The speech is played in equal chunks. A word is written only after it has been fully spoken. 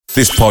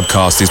This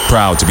podcast is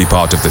proud to be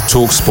part of the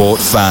TalkSport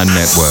Fan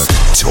Network.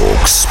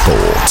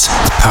 TalkSport.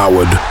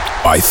 Powered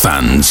by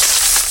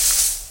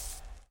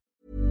fans.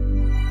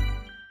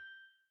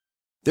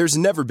 There's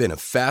never been a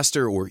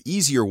faster or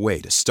easier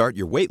way to start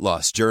your weight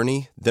loss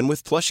journey than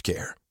with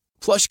PlushCare.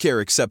 PlushCare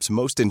accepts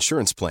most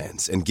insurance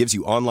plans and gives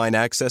you online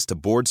access to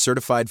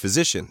board-certified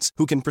physicians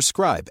who can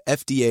prescribe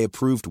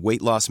FDA-approved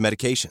weight loss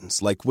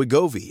medications like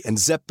Wegovy and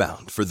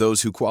Zepbound for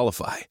those who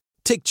qualify.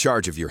 Take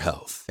charge of your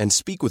health and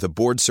speak with a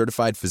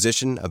board-certified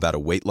physician about a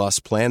weight loss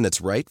plan that's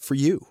right for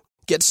you.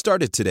 Get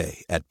started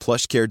today at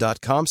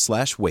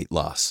plushcare.com/weight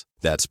loss.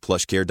 That's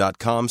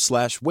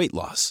plushcare.com/weight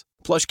loss.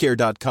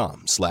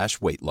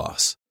 plushcare.com/weight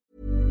loss.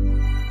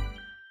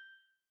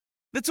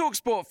 The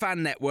TalkSport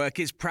Fan Network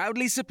is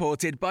proudly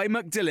supported by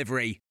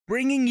McDelivery,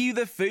 bringing you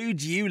the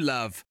food you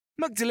love.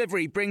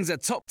 McDelivery brings a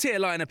top-tier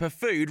lineup of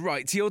food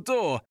right to your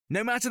door.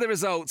 No matter the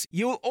result,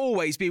 you'll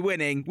always be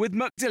winning with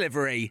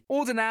McDelivery.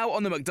 Order now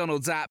on the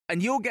McDonald's app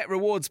and you'll get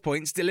rewards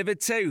points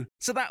delivered too.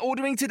 So that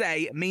ordering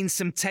today means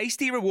some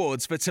tasty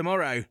rewards for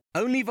tomorrow.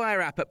 Only via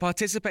app at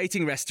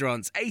participating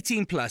restaurants.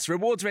 18 plus.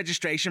 Rewards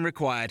registration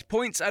required.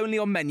 Points only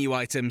on menu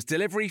items.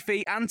 Delivery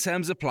fee and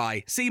terms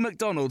apply. See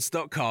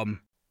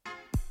mcdonalds.com.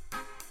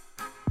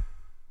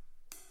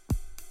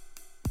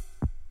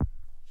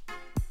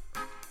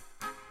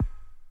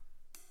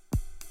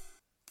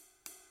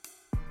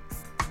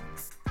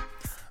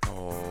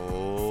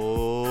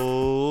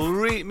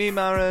 Me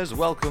Maras,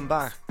 welcome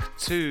back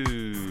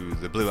to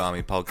the Blue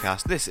Army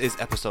podcast. This is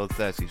episode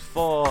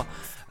 34,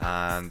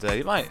 and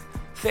you might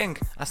think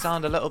I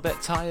sound a little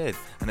bit tired,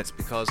 and it's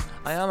because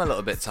I am a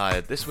little bit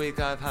tired. This week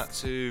I've had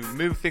to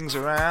move things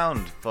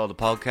around for the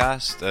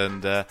podcast,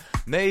 and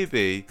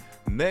maybe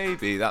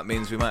that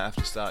means we might have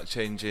to start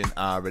changing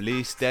our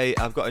release date.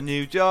 I've got a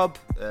new job,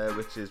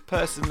 which is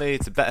personally,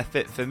 it's a better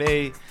fit for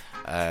me.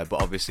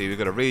 But obviously we've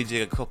got to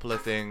rejig a couple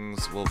of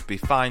things. We'll be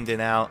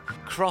finding out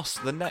across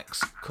the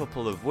next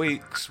couple of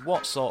weeks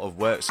what sort of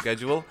work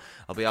schedule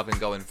I'll be having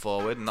going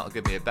forward, and that'll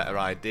give me a better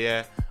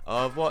idea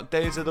of what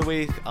days of the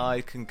week I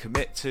can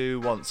commit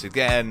to once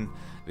again,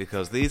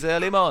 because these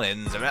early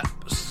mornings are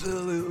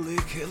absolutely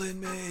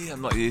killing me. I'm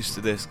not used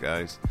to this,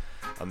 guys.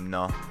 I'm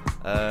not.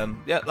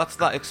 That's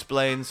that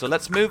explained. So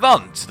let's move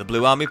on to the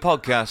Blue Army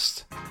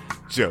podcast.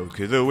 Joke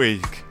of the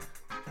week.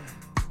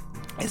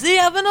 Is he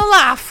having a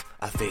laugh?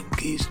 I think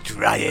he's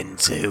trying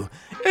to.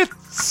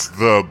 It's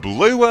the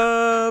Blue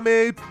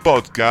Army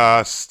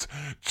Podcast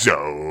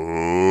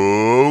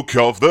Joke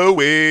of the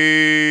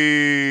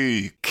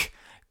Week.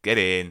 Get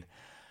in.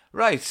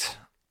 Right.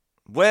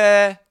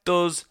 Where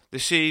does the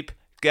sheep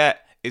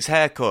get his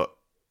hair cut?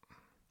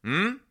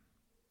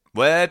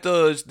 Where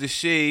does the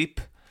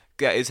sheep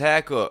get his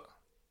hair cut?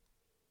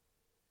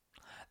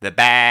 The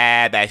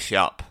barber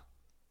shop.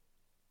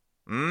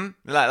 You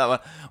like that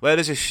one? Where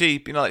does a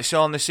sheep, like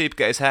Shaun the Sheep,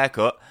 get his hair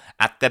cut?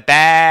 At the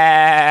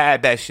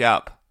barber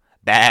shop.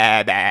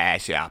 Barber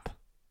shop.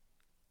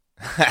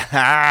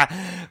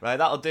 Right,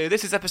 that'll do.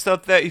 This is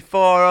episode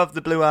 34 of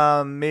the Blue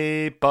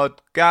Army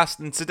podcast,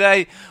 and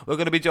today we're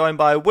going to be joined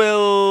by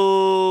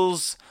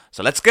Wills.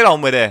 So let's get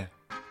on with it.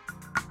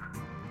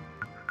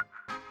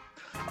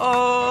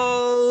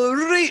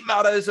 Alright,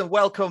 matters, and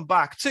welcome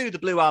back to the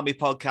Blue Army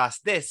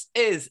podcast. This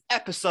is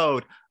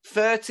episode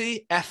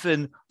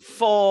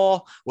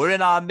 34. We're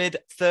in our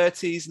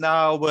mid-30s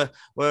now. We're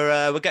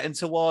getting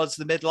towards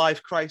the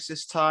midlife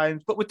crisis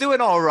times, but we're doing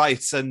all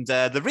right. And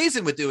the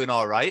reason we're doing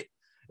all right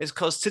is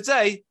because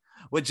today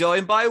we're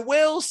joined by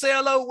Wills. Say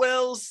hello,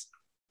 Wills.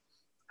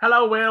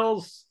 Hello,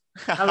 Wills.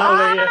 Hello,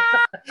 Liam.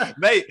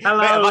 Mate,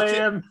 hello,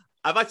 Liam.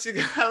 I've actually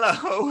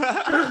hello.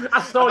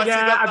 I saw you.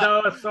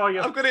 I saw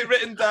you. I've got it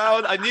written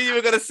down. I knew you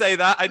were going to say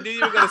that. I knew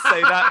you were going to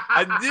say that.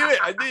 I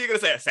knew you were going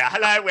to say it. Say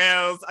hello,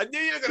 Wills. I knew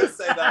you were going to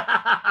say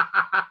that.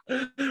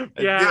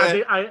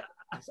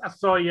 I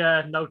saw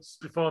your notes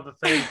before the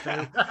thing.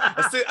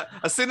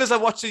 As soon as I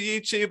watch a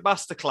YouTube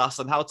masterclass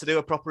on how to do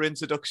a proper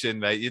introduction,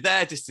 mate, you're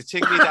there just to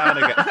ching me down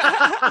again.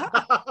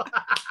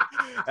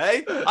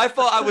 Hey, I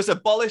thought I was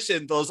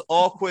abolishing those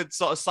awkward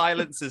sort of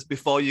silences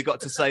before you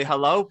got to say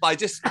hello by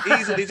just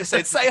easily just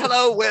saying, say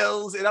hello,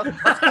 Wills, because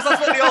that's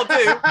what they all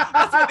do.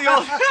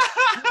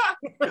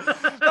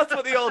 That's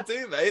what they all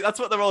do, mate. That's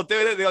what they're all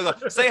doing. They all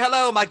go, say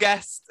hello, my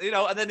guest,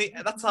 and then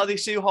that's how they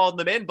shoehorn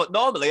them in. But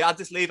normally I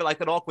just leave it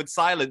like an awkward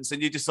silence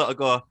and you just sort of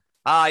go,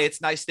 hi,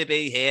 it's nice to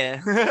be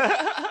here.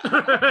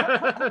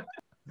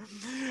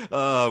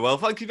 Oh, well,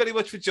 thank you very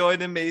much for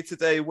joining me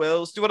today,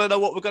 Wills. Do you want to know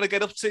what we're going to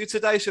get up to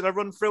today? Should I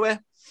run through it?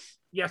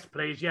 Yes,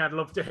 please. Yeah, I'd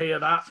love to hear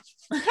that.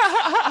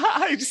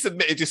 You just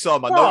admitted you saw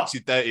my notes,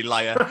 you dirty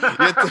liar.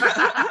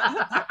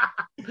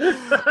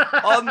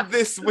 On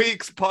this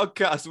week's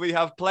podcast, we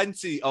have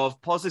plenty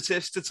of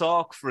positives to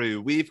talk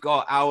through. We've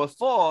got our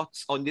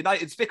thoughts on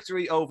United's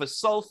victory over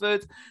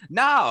Salford.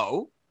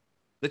 Now,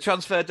 the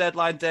transfer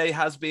deadline day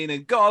has been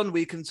and gone.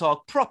 We can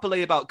talk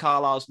properly about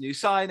Carlisle's new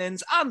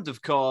signings. And,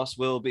 of course,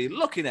 we'll be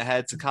looking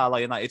ahead to Carlisle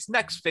United's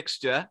next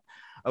fixture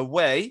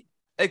away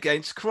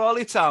against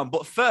Crawley Town.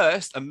 But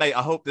first, and mate,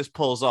 I hope this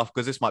pulls off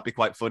because this might be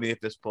quite funny if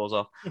this pulls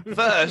off.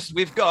 First,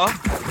 we've got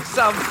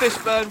Sam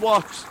Fishburne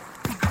watch.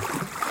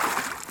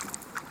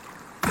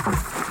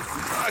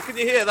 Can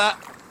you hear that?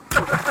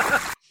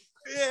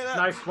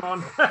 Nice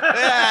one.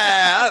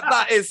 Yeah,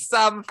 that is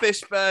Sam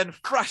Fishburne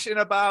thrashing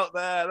about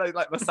there. I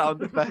like my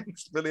sound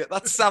effects. Brilliant.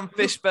 That's Sam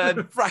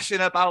Fishburne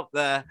thrashing about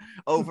there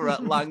over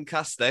at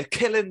Lancaster,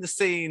 killing the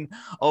scene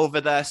over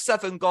there.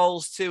 7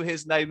 goals to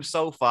his name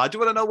so far. Do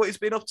you want to know what he's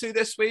been up to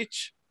this week?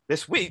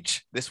 This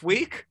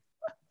week?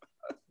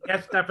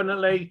 Yes,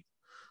 definitely.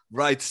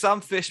 Right,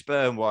 Sam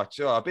Fishburne watch.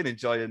 Oh, I've been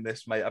enjoying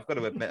this, mate. I've got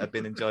to admit, I've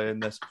been enjoying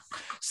this.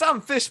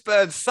 Sam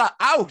Fishburne sat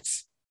out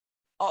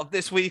of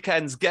this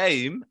weekend's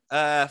game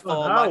for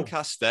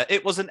Lancaster.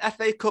 It was an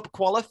FA Cup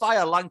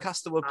qualifier.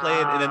 Lancaster were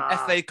playing in an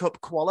FA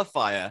Cup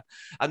qualifier.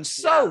 And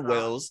so,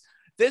 Wills,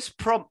 this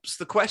prompts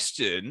the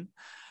question.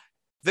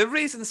 The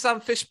reason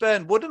Sam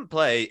Fishburne wouldn't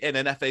play in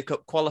an FA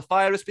Cup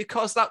qualifier is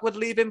because that would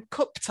leave him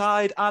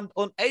cup-tied and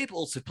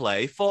unable to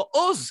play for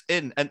us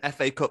in an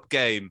FA Cup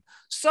game.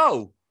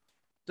 So,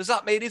 does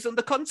that mean he's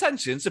under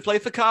contention to play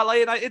for Carlisle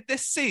United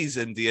this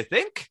season, do you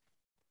think?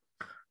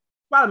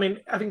 Well, I mean,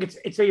 I think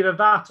it's either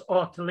that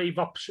or to leave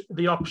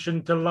the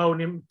option to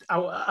loan him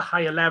out at a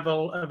higher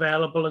level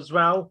available as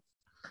well.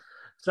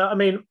 So, I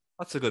mean...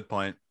 That's a good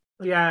point.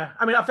 Yeah.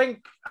 I mean, I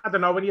don't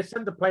know, when you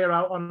send a player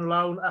out on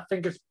loan, I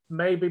think it's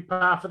maybe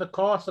par for the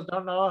course. I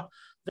don't know.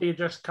 That you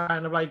just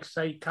kind of like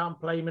say, can't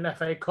play him in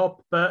FA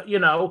Cup. But,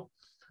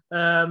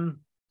 I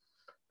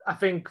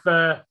think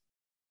the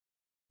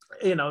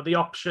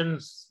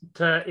options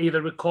to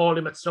either recall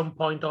him at some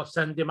point or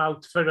send him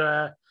out for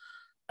a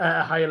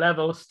higher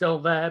level is still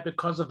there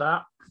because of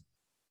that.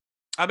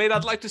 I mean,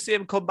 I'd like to see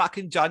him come back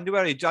in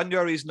January.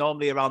 January is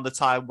normally around the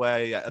time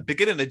where,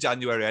 beginning of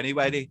January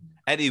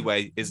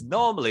anyway, is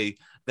normally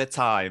the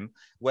time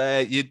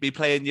where you'd be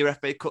playing your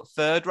FA Cup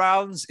third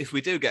rounds, if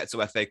we do get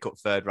to FA Cup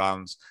third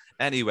rounds.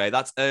 Anyway,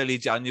 that's early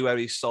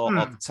January sort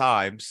of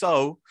time.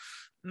 So,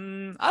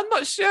 I'm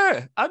not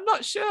sure,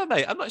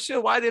 mate. I'm not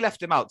sure why they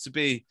left him out, to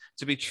be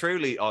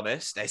truly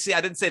honest. See,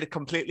 I didn't say to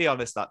completely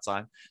honest that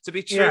time. To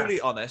be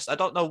truly honest, I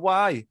don't know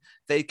why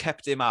they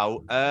kept him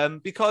out.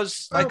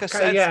 Because, like I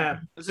said,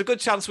 there's a good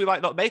chance we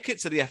might not make it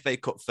to the FA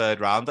Cup third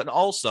round. And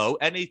also,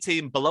 any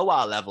team below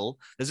our level,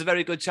 there's a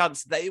very good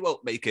chance they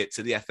won't make it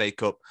to the FA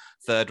Cup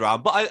third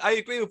round. But I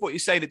agree with what you're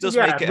saying. It does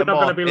make it a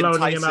more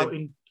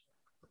enticing.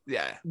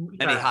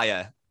 Any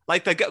higher.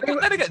 Like, then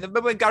again,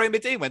 remember when Gary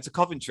Medine went to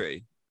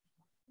Coventry?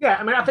 Yeah,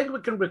 I mean, I think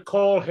we can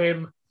recall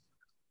him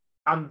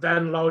and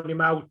then loan him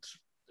out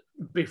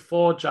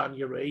before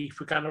January if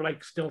we're kind of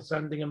like still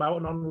sending him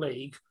out on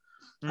league.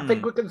 I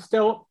think we can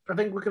still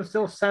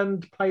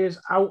send players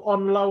out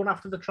on loan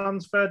after the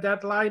transfer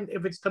deadline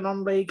if it's the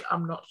non-league.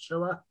 I'm not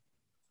sure.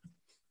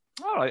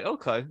 All right,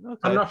 okay.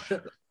 I'm not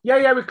sure.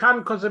 Yeah, we can,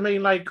 because I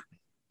mean, like,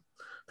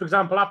 for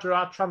example, after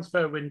our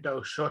transfer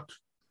window shut,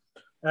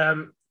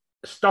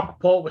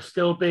 Stockport was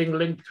still being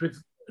linked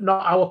with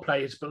not our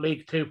players, but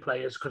League Two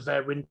players, because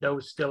their window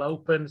is still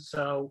open.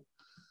 So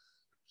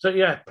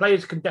yeah,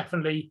 players can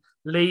definitely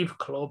leave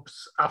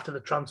clubs after the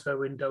transfer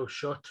window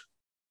shut.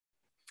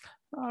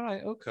 All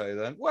right, okay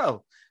then.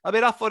 Well, I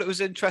mean, I thought it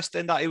was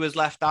interesting that he was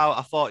left out.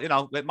 I thought,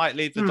 it might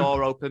leave the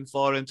door open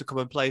for him to come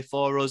and play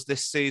for us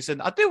this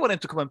season. I do want him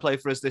to come and play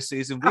for us this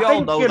season. We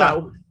all know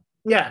that.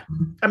 Yeah,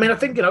 I mean, I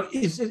think,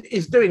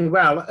 he's doing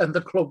well, and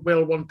the club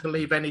will want to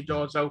leave any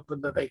doors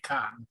open that they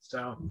can.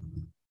 So.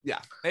 Yeah,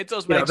 it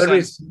does make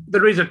sense.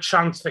 There is a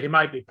chance that he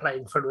might be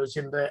playing for us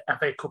in the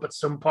FA Cup at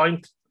some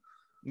point.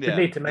 They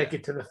need to make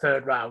it to the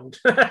third round.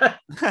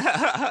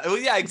 Well,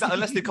 yeah, exactly.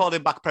 Unless they called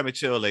him back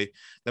prematurely,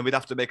 then we'd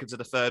have to make it to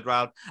the third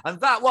round. And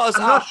that was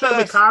I'm not sure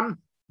we can.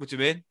 What do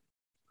you mean?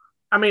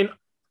 I mean,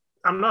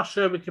 I'm not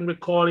sure we can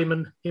recall him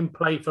and him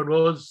play for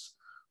us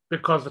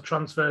because the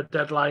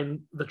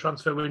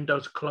transfer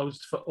window's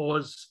closed for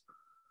us.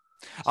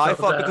 I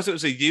thought because it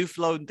was a youth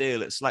loan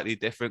deal, it's slightly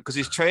different because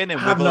he's training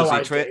with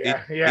us.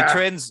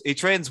 He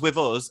trains with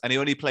us, and he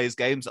only plays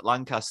games at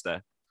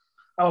Lancaster.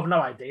 I have no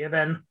idea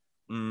then.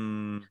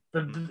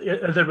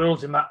 The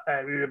rules in that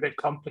area are a bit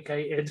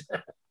complicated.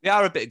 They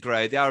are a bit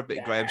grey.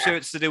 I'm sure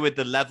it's to do with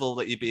the level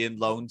that you're being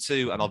loaned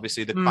to, and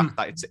obviously the fact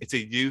that it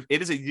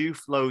is a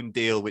youth loan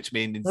deal, which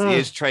means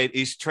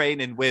he's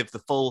training with the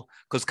full,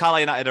 because Carlisle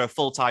United are a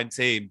full-time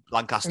team,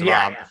 Lancaster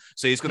aren't.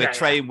 So he's going to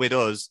train with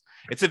us.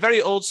 It's a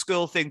very old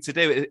school thing to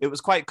do. It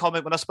was quite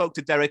common when I spoke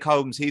to Derek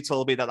Holmes. He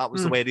told me that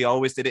was the way they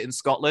always did it in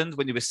Scotland.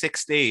 When you were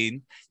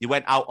 16, you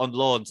went out on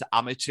loan to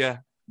amateur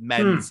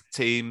men's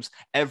teams.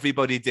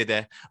 Everybody did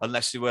it,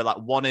 unless you were like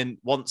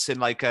once in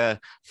like a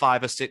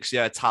 5 or 6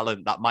 year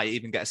talent that might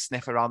even get a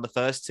sniff around the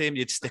first team.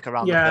 You'd stick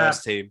around the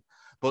first team.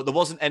 But there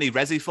wasn't any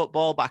Resi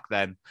football back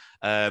then.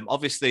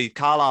 Obviously,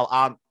 Carlisle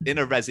aren't in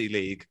a Resi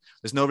league.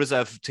 There's no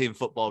reserve team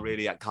football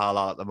really at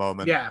Carlisle at the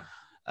moment.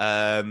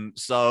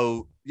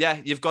 So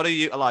you've got to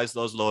utilise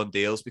those loan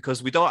deals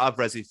because we don't have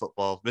Resi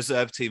football,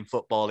 reserve team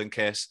football, in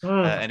case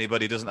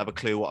anybody doesn't have a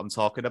clue what I'm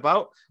talking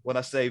about when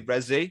I say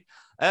Resi.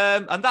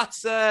 And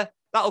that's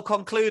that'll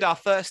conclude our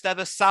first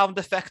ever sound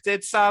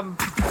affected Sam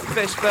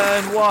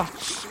Fishburne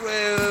watch.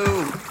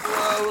 Whoa,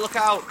 whoa, look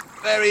out.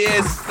 There he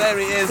is. There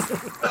he is.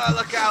 Oh,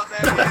 look out.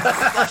 There he is.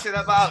 Flashing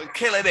about,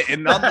 killing it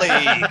in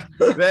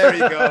non-league. There he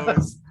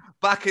goes.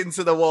 Back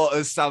into the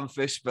waters, Sam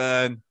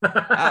Fishburne.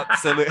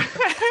 Absolutely.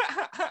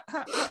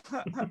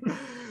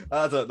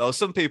 I don't know.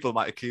 Some people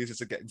might accuse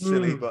us of getting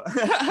silly, but...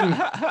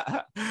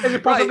 Is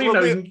it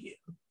possibly,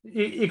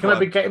 you can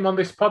maybe get him on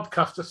this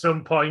podcast at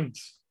some point?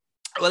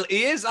 Well,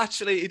 he is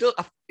actually,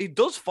 he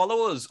does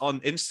follow us on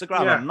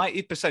Instagram. Yeah. I'm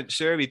 90%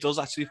 sure he does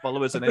actually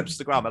follow us on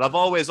Instagram. And I've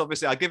always,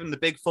 obviously, I give him the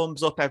big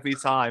thumbs up every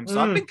time. So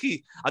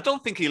I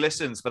don't think he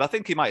listens, but I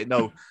think he might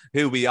know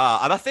who we are.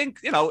 And I think,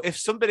 if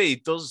somebody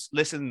does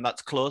listen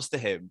that's close to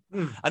him,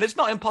 and it's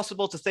not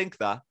impossible to think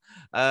that,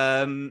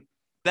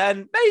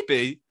 then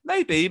maybe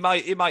he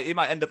might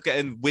end up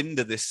getting wind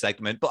of this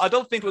segment. But I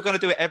don't think we're going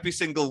to do it every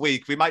single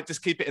week. We might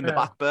just keep it in the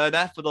back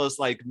burner for those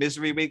like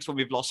misery weeks when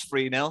we've lost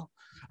 3-0.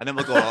 And then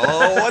we'll go,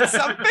 what's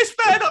Sam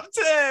Fishburne up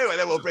to? And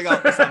then we'll bring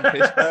out the Sam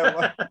Fishburne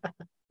one.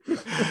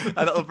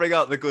 And it'll bring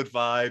out the good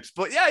vibes.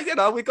 But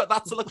yeah, we've got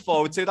that to look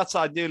forward to. That's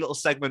our new little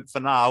segment for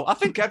now. I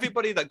think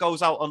everybody that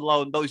goes out on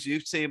loan, those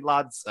youth team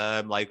lads,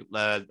 like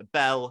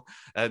Bell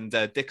and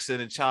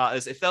Dixon and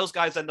Charters, if those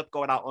guys end up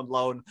going out on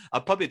loan,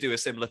 I'll probably do a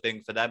similar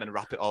thing for them and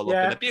wrap it all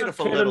up in a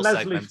beautiful little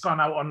Leslie's segment.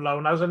 Gone out on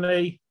loan, hasn't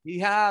he? He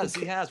has.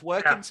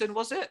 Workington,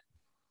 was it?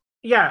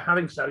 Yeah, I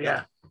think so,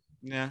 yeah.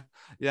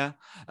 Yeah.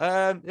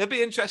 It'll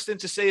be interesting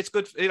to see. It's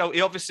good. He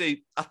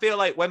obviously, I feel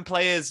like when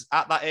players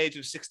at that age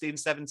of 16,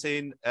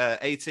 17,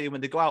 18,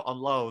 when they go out on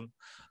loan,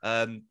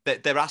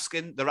 they're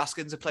asking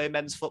to play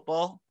men's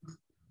football.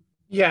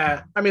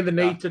 Yeah. I mean, they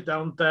need to,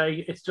 don't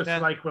they? It's just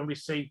like when we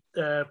see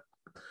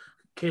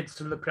kids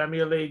from the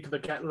Premier League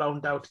that get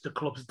loaned out to the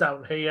clubs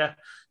down here.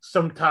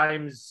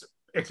 Sometimes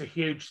it's a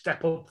huge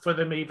step up for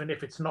them, even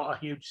if it's not a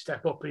huge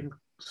step up in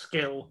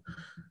skill,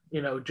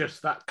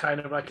 just that kind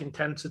of like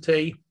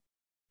intensity.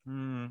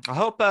 I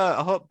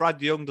hope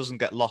Brad Young doesn't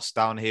get lost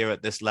down here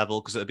at this level,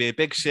 because it'd be a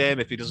big shame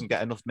if he doesn't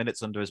get enough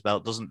minutes under his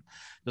belt,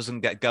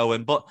 doesn't get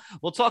going. But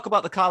we'll talk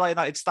about the Carlisle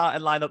United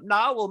starting lineup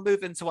now. We'll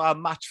move into our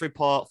match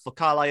report for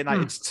Carlisle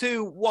United's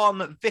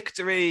 2-1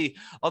 victory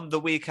on the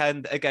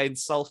weekend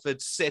against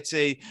Salford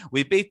City.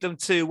 We beat them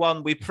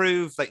 2-1. We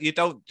proved that you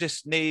don't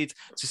just need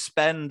to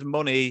spend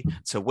money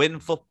to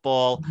win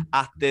football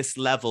at this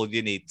level.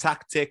 You need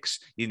tactics,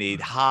 you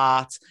need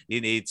heart,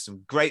 you need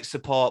some great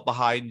support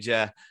behind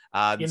you.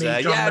 And you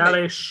need John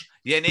Mellish.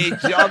 You need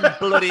John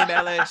bloody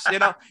Mellish.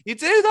 You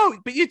do though,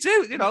 but you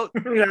do,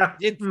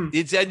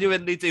 you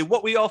genuinely do.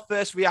 What were your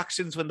first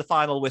reactions when the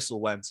final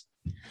whistle went?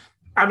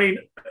 I mean,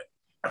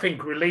 I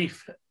think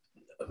relief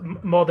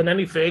more than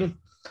anything.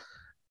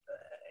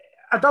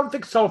 I don't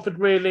think Salford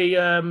really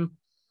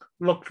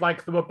looked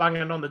like they were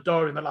banging on the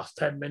door in the last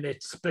 10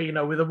 minutes, but,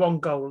 with a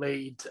 1-goal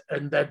lead,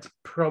 and they'd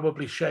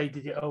probably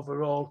shaded it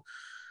overall.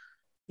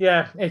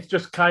 Yeah, it's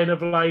just kind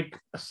of like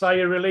a sigh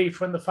of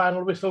relief when the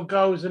final whistle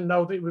goes and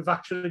know that we've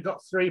actually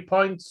got 3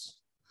 points.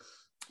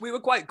 We were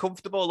quite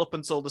comfortable up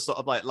until the sort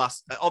of like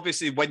last...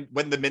 Obviously, when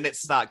the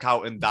minutes start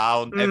counting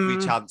down, every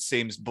chance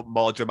seems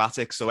more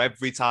dramatic. So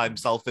every time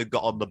Salford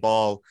got on the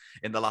ball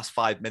in the last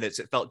 5 minutes,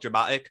 it felt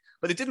dramatic.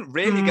 But they didn't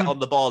really get on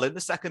the ball in the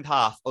second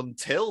half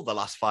until the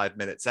last 5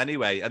 minutes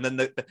anyway. And then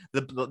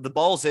the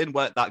balls in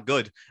weren't that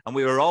good. And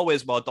we were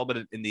always more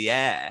dominant in the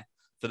air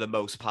for the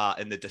most part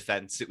in the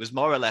defence. It was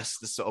more or less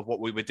the sort of what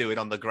we were doing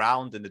on the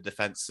ground in the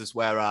defence is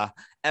where our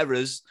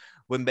errors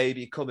were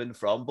maybe coming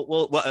from, but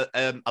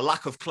a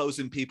lack of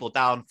closing people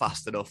down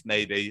fast enough,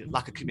 maybe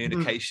lack of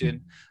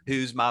communication,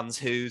 whose man's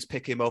whose,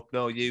 pick him up,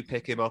 no, you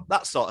pick him up,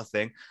 that sort of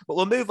thing. But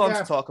we'll move on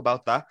to talk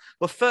about that.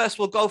 But first,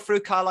 we'll go through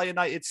Carlisle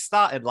United's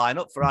starting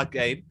lineup for our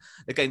game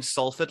against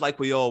Salford, like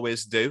we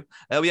always do.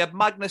 We have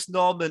Magnus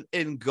Norman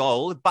in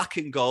goal, back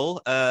in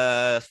goal.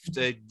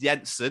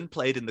 Jensen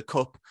played in the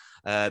cup.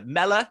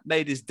 Mellor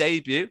made his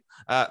debut.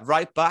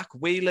 Right back,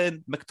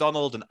 Whelan,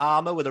 McDonald and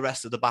Armour with the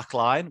rest of the back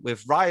line,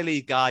 with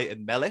Riley, Guy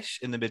and Mellish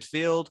in the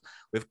midfield,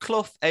 with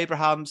Clough,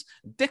 Abrahams,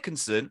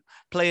 Dickinson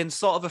playing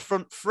sort of a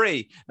front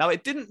three. Now,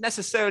 it didn't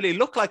necessarily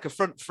look like a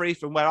front three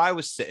from where I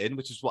was sitting,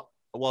 which is what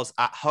I was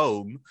at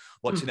home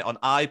watching it on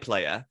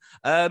iPlayer,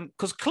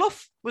 because Clough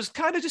was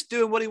kind of just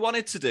doing what he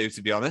wanted to do,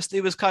 to be honest.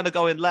 He was kind of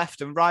going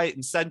left and right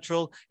and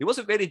central. He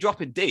wasn't really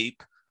dropping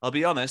deep. I'll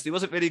be honest, he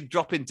wasn't really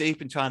dropping deep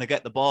and trying to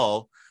get the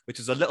ball, which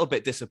is a little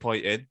bit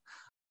disappointing.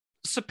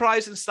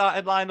 Surprising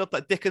starting lineup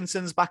that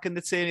Dickinson's back in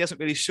the team. He hasn't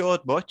really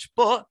showed much,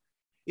 but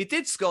he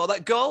did score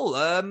that goal.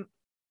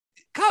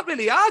 Can't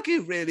really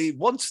argue, really,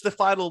 once the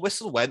final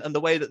whistle went and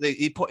the way that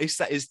he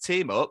set his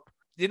team up.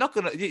 You're not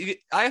going to...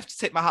 I have to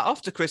take my hat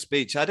off to Chris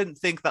Beach. I didn't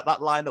think that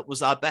lineup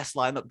was our best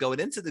lineup going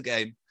into the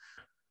game.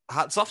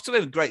 Hats off to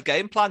him. Great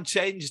game plan.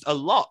 Changed a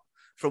lot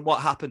from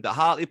what happened at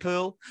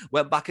Hartlepool,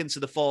 went back into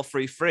the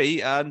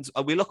 4-3-3, and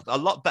we looked a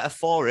lot better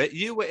for it.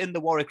 You were in the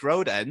Warwick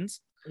Road end.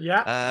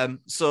 Yeah.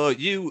 So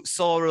you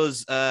saw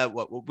us,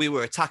 we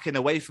were attacking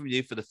away from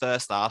you for the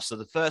first half. So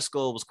the first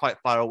goal was quite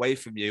far away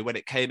from you when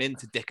it came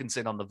into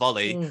Dickinson on the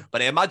volley,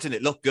 but I imagine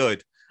it looked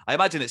good. I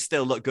imagine it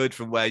still looked good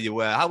from where you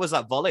were. How was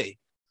that volley?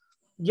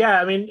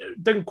 Yeah, I mean,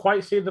 didn't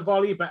quite see the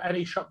volley, but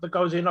any shot that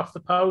goes in off the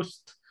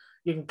post,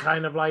 you can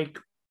kind of like,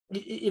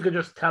 you can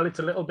just tell it's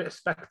a little bit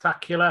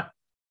spectacular.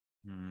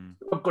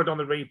 Looked good on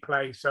the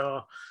replay.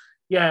 So,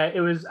 yeah,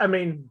 it was, I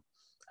mean,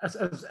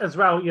 as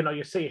well, you know,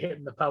 you see it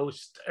hitting the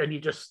post and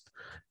it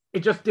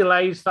just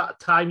delays that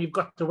time. You've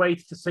got to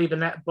wait to see the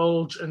net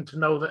bulge and to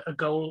know that a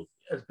goal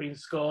has been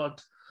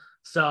scored.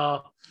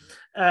 So,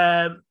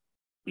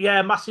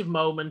 yeah, massive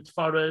moment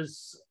for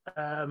us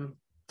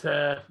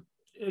to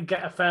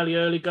get a fairly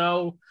early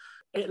goal.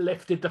 It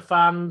lifted the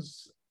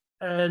fans,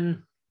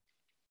 and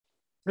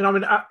you know,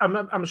 I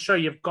mean, I'm sure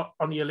you've got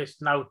on your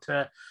list now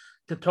to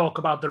talk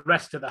about the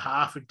rest of the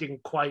half. It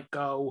didn't quite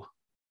go.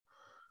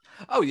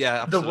 Oh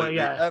yeah, absolutely. The way,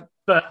 yeah.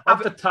 But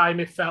at the time,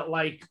 it felt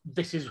like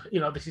this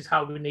is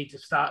how we need to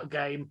start a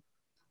game.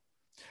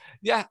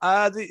 Yeah,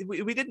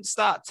 we didn't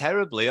start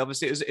terribly.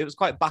 Obviously, it was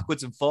quite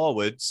backwards and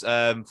forwards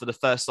for the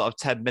first sort of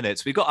 10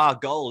 minutes. We got our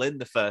goal in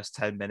the first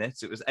 10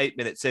 minutes. It was 8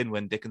 minutes in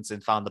when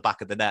Dickinson found the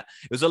back of the net.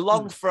 It was a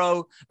long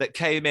throw that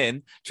came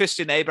in.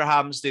 Tristan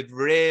Abrahams did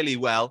really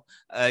well.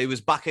 He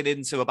was backing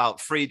into about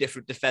 3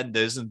 different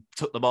defenders and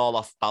took them all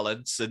off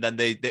balance. And then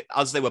they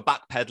as they were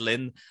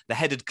backpedaling, the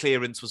headed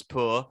clearance was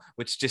poor,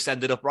 which just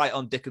ended up right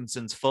on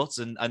Dickinson's foot,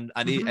 and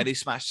he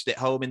smashed it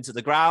home into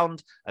the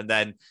ground, and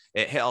then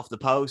it hit off the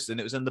post, and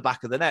it was in the back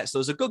of the net. So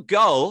it was a good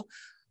goal.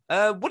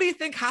 What do you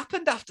think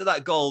happened after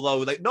that goal, though?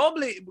 Like,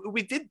 normally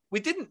we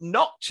didn't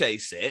not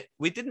chase it.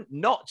 We didn't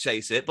not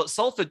chase it, but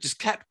Salford just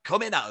kept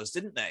coming at us,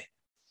 didn't they?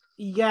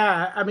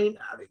 Yeah, I mean,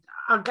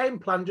 our game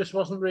plan just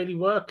wasn't really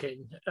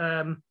working.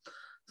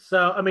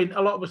 So, I mean,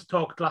 a lot was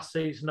talked last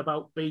season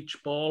about beach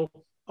ball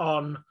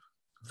on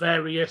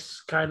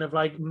various kind of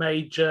like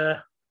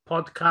major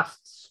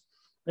podcasts.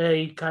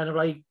 They kind of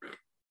like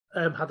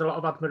had a lot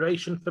of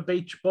admiration for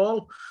beach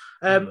ball.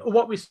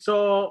 What we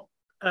saw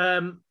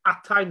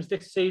at times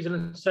this season,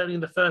 and certainly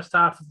in the first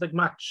half of the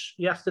match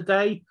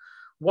yesterday,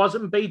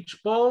 wasn't beach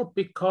ball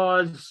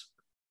because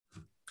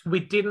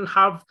we didn't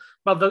have,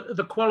 well,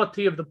 the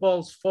quality of the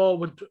balls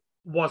forward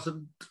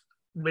wasn't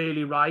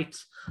really right,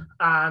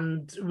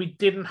 and we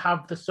didn't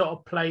have the sort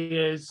of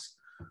players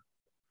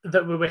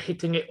that we were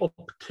hitting it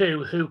up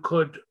to who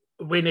could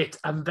win it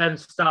and then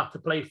start to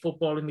play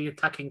football in the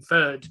attacking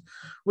third,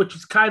 which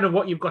is kind of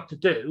what you've got to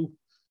do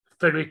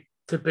for it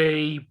to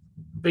be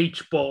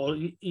beach ball.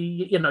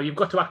 You know, you've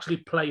got to actually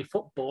play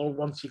football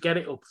once you get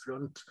it up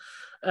front.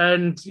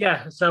 And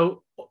yeah,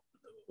 so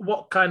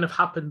what kind of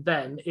happened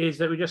then is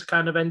that we just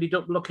kind of ended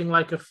up looking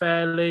like a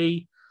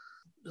fairly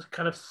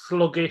kind of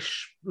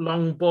sluggish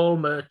long ball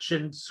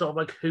merchant, sort of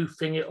like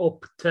hoofing it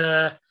up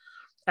to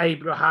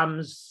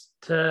Abrahams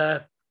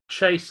to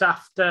chase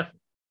after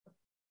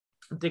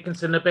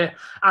Dickinson a bit,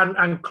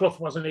 and Clough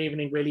wasn't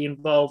even really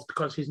involved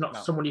because he's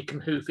not someone you can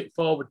hoof it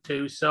forward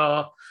to.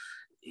 So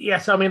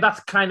yes, I mean, that's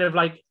kind of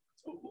like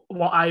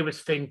what I was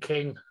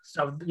thinking.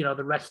 So, you know,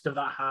 the rest of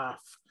that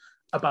half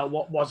about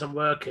what wasn't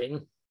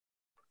working.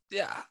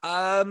 Yeah,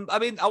 I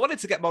mean, I wanted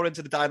to get more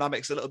into the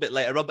dynamics a little bit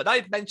later on, but now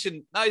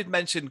you've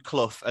mentioned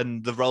Clough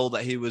and the role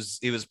that he was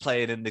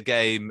playing in the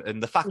game,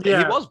 and the fact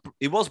that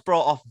he was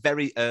brought off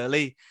very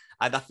early.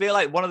 And I feel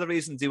like one of the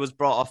reasons he was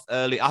brought off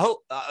early, I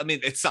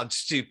mean, it sounds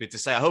stupid to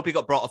say, I hope he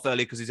got brought off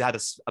early because he's had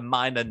a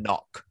minor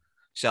knock,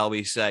 shall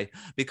we say,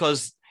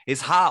 because his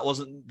heart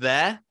wasn't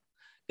there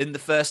in the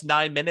first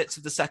 9 minutes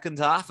of the second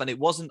half, and it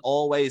wasn't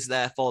always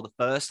there for the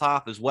first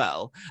half as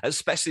well,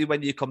 especially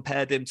when you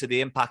compared him to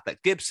the impact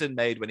that Gibson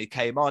made when he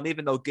came on.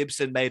 Even though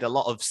Gibson made a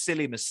lot of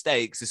silly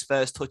mistakes, his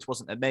first touch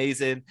wasn't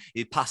amazing.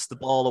 He passed the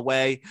ball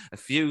away a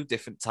few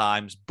different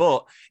times,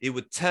 but he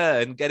would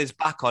turn, get his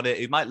back on it.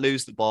 He might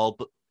lose the ball,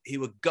 but he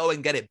would go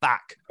and get it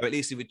back, or at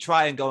least he would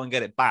try and go and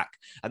get it back.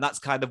 And that's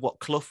kind of what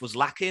Clough was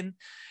lacking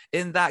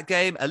in that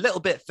game a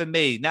little bit for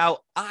me. Now,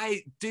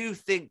 I do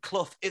think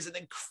Clough is an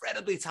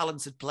incredibly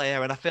talented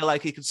player, and I feel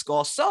like he can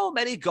score so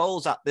many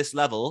goals at this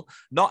level,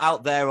 not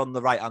out there on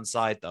the right-hand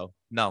side, though.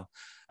 No.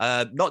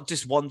 Not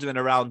just wandering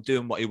around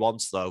doing what he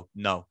wants, though.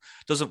 No,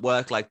 doesn't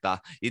work like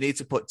that. You need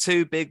to put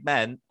 2 big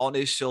men on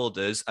his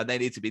shoulders, and they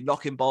need to be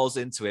knocking balls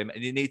into him,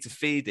 and you need to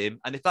feed him.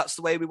 And if that's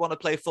the way we want to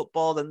play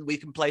football, then we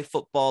can play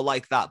football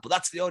like that. But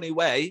that's the only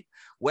way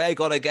we're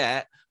going to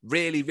get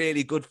really,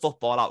 really good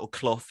football out of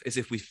Clough, is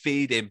if we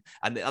feed him.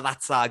 And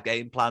that's our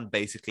game plan,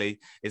 basically,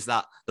 is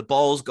that the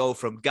balls go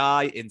from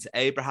Guy into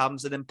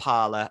Abrahams and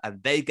Impala,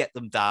 and they get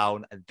them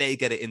down, and they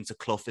get it into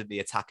Clough in the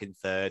attacking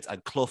third.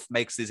 And Clough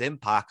makes his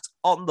impact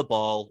on the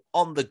ball,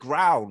 on the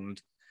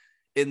ground,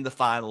 in the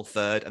final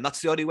third. And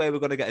that's the only way we're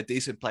going to get a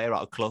decent player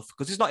out of Clough,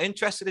 because he's not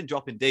interested in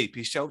dropping deep.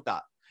 He showed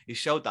that. He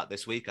showed that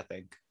this week, I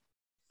think.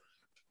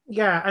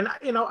 Yeah, and,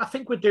 you know, I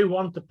think we do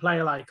want to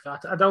play like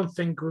that. I don't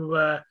think we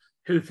were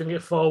hoofing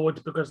it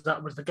forward because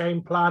that was the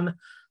game plan.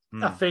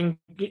 I think,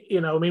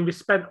 you know, I mean, we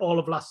spent all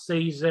of last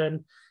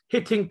season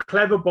hitting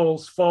clever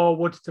balls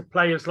forward to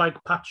players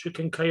like Patrick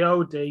and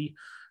Coyote,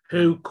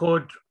 who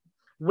could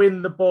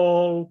win the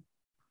ball,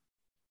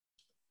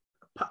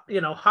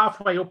 you know,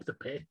 halfway up the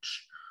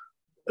pitch,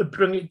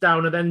 bring it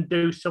down and then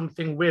do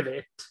something with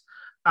it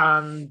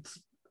and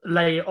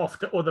lay it off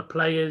to other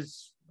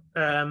players.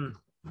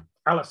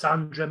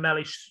 Alessandro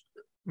Mellish,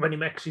 when he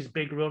makes his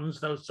big runs,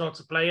 those sorts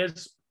of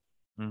players.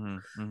 Mm-hmm,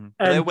 mm-hmm.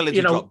 They're willing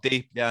to drop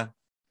deep, yeah.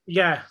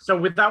 Yeah, so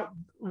without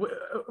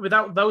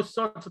those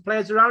sorts of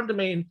players around, I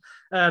mean,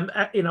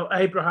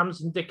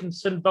 Abrahams and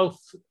Dickinson both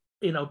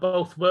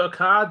work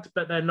hard,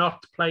 but they're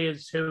not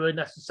players who are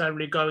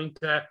necessarily going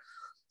to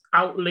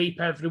outleap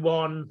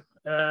everyone,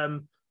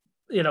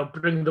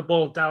 bring the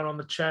ball down on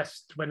the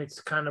chest when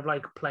it's kind of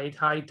like played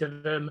high to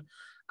them,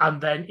 and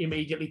then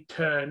immediately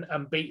turn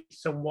and beat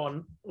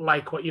someone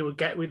like what you would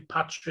get with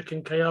Patrick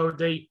and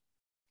Coyote.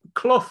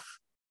 Clough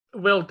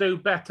will do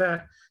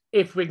better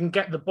if we can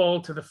get the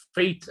ball to the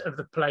feet of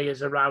the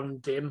players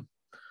around him.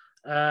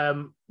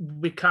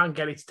 We can't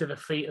get it to the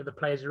feet of the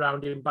players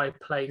around him by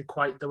playing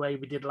quite the way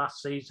we did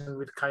last season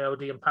with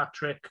Coyote and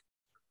Patrick.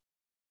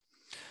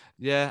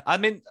 Yeah, I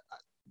mean,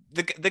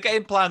 the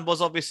game plan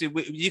was obviously,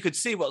 you could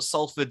see what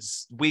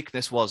Salford's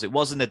weakness was. It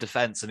was in the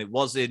defence and it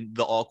was in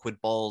the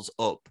awkward balls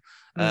up.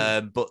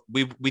 But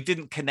we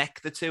didn't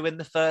connect the two in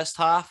the first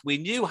half. We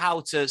knew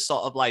how to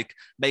sort of like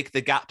make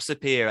the gaps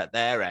appear at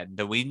their end,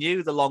 and we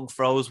knew the long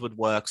throws would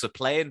work. So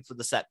playing for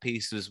the set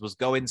pieces was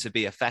going to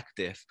be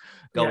effective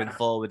going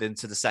forward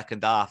into the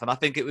second half. And I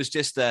think it was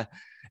just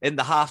in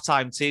the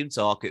halftime team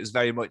talk, it was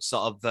very much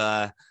sort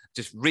of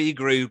just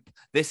regroup.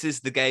 This is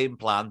the game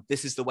plan.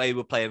 This is the way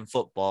we're playing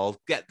football.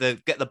 Get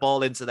the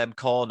ball into them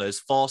corners,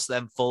 force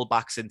them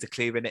fullbacks into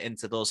clearing it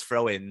into those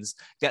throw-ins,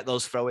 get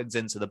those throw-ins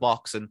into the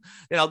box. And,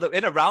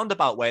 in a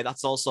roundabout way,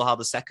 that's also how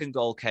the second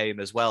goal came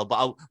as well.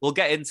 But we'll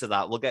get into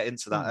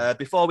that.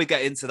 Before we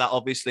get into that,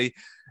 obviously,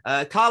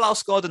 Carlisle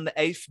scored in the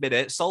 8th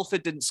minute.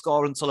 Salford didn't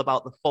score until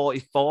about the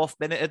 44th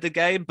minute of the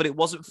game, but it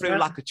wasn't through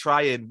lack of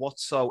trying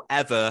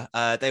whatsoever.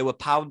 They were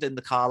pounding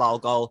the Carlisle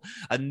goal,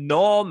 and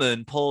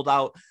Norman pulled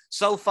out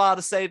so far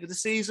the save of the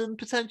season,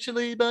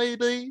 potentially,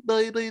 maybe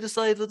the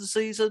save of the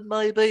season,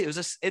 maybe. It was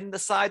just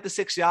inside the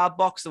 6-yard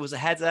box. There was a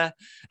header.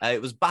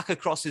 It was back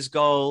across his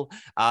goal,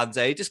 and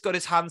he just got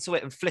his hand to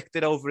it and flicked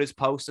it over his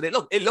post. And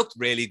it looked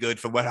really good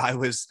from where I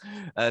was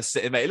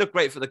sitting, mate. It looked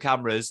great for the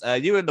cameras.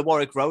 You were in the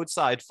Warwick Road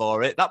side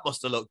for it. That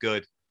must have looked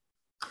good.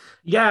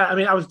 Yeah, I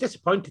mean, I was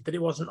disappointed that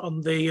it wasn't on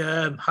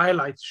the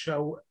highlights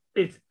show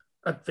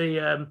at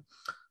the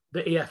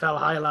EFL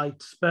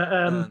highlights,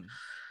 but.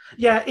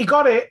 Yeah, he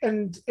got it,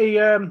 and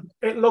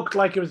it looked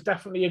like it was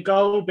definitely a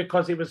goal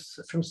because it was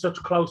from such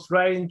close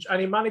range, and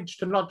he managed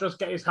to not just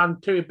get his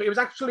hand to it, but it was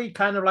actually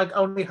kind of like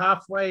only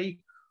halfway.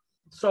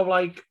 So,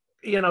 like,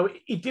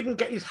 he didn't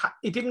get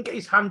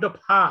his hand up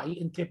high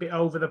and tip it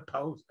over the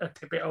post,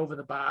 tip it over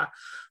the bar,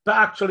 but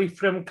actually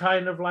from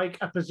kind of like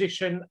a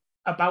position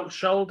about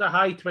shoulder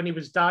height when he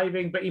was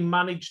diving. But he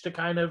managed to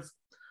kind of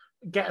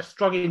get a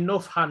strong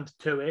enough hand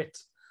to it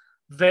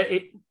that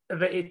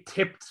it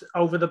tipped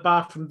over the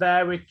bar from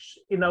there, which,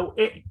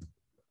 it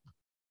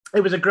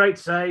was a great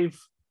save.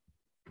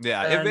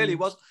 Yeah, it really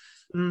was.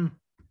 Do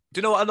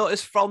you know what I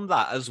noticed from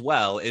that as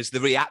well is the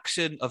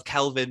reaction of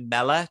Kelvin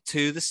Mellor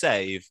to the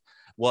save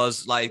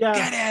was like,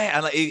 get it.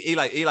 And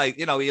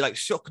like, he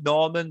shook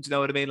Norman, do you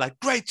know what I mean? Like,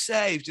 great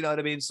save, do you know what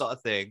I mean? Sort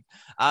of thing.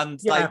 And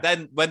like,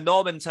 then when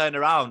Norman turned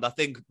around, I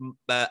think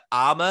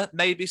Armour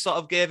maybe sort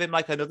of gave him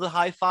like another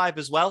high five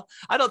as well.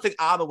 I don't think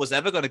Armour was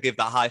ever going to give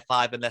that high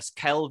five unless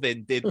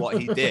Kelvin did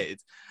what he did.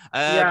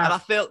 And I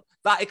felt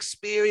that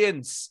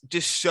experience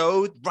just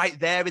showed right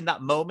there in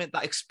that moment.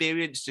 That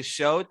experience just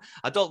showed.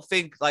 I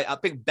think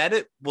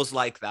Bennett was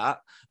like that,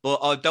 but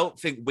I don't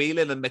think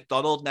Whelan and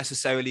McDonald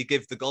necessarily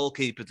give the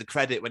goalkeeper the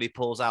credit when he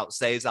pulls out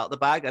saves out the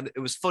bag. And it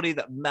was funny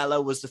that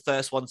Mellor was the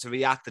first one to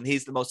react, and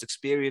he's the most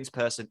experienced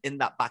person in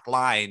that back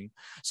line.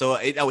 So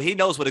he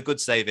knows what a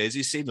good save is.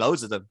 He's seen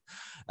loads of them.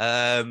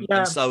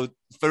 And so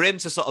for him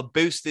to sort of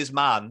boost his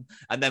man,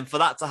 and then for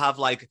that to have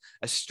like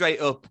a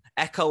straight up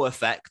echo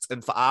effect,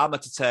 and for Armour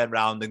to turn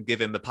around and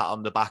give him a pat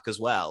on the back as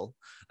well,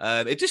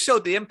 it just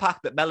showed the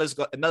impact that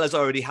Mellor's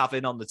already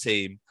having on the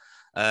team.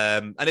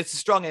 And it's a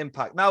strong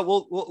impact. Now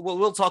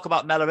we'll talk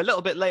about Mellor a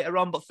little bit later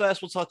on, but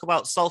first we'll talk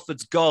about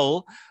Salford's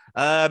goal.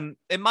 In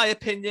my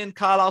opinion,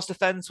 Carlisle's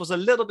defence was a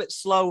little bit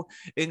slow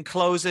in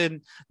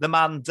closing the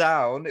man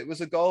down. It was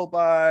a goal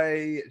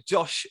by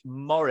Josh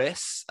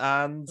Morris,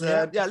 and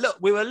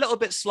we were a little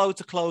bit slow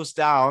to close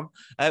down.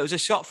 It was a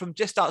shot from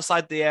just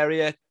outside the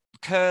area,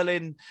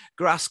 curling,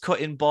 grass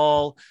cutting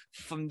ball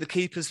from the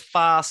keeper's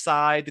far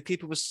side. The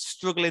keeper was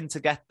struggling to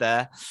get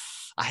there.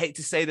 I hate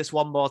to say this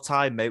one more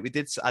time, mate.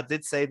 I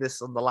did say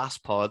this on the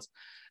last pod,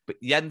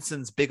 but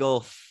Jensen's big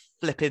old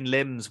flipping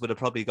limbs would have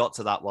probably got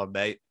to that one,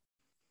 mate.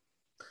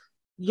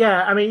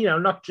 Yeah, I mean,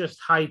 not just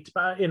height,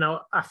 but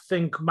I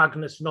think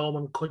Magnus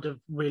Norman could have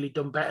really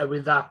done better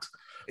with that.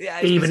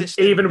 Yeah,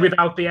 even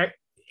without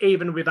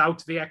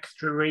the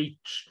extra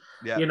reach.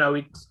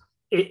 Yeah.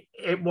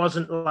 It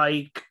wasn't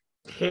like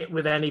hit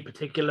with any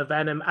particular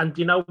venom. And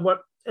you know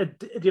what?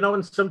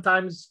 And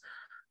sometimes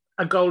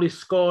a goal is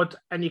scored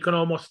and you can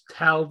almost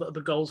tell that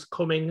the goal's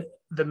coming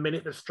the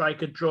minute the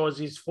striker draws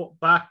his foot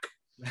back.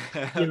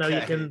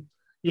 Okay.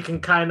 you can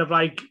kind of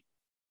like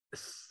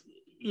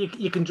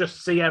you can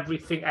just see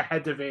everything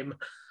ahead of him,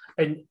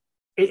 and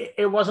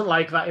it wasn't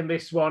like that in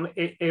this one.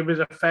 It was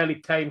a fairly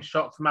tame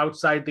shot from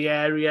outside the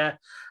area,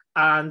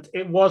 and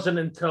it wasn't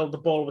until the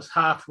ball was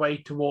halfway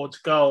towards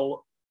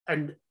goal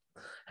and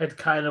had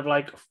kind of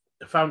like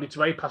found its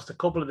way past a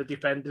couple of the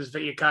defenders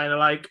that you're kind of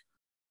like,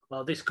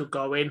 well, this could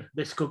go in,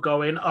 this could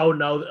go in. Oh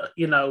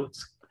no,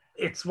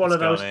 it's one of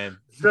those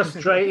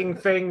frustrating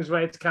things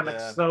where it's kind of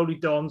slowly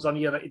dawns on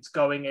you that it's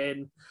going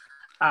in.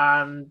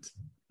 And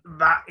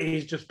that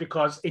is just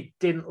because it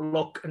didn't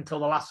look until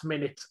the last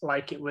minute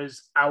like it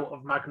was out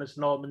of Magnus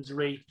Norman's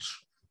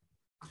reach.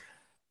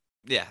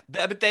 Yeah,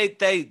 but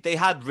they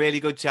had really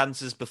good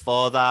chances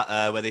before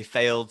that where they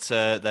failed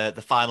to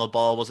the final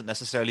ball wasn't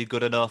necessarily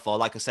good enough, or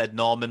like I said,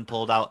 Norman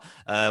pulled out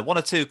one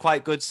or two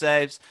quite good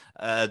saves.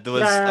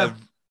 There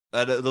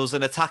was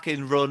an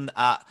attacking run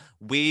at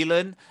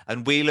Whelan,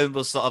 and Whelan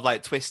was sort of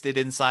like twisted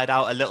inside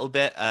out a little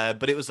bit,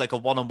 but it was like a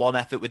one-on-one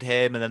effort with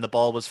him, and then the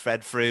ball was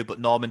fed through, but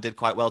Norman did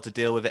quite well to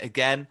deal with it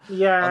again.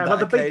 Yeah, well,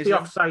 they beat the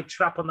offside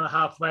trap on the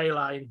halfway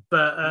line,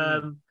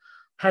 but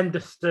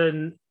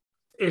Henderson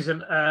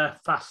isn't a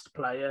fast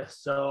player,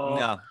 so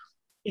no.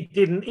 he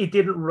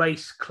didn't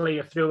race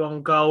clear through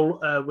on goal.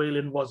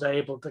 Whelan was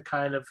able to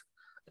kind of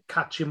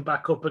catch him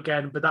back up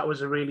again, but that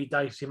was a really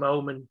dicey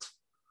moment.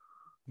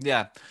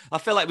 Yeah, I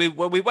feel like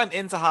when we went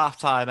into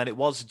halftime and it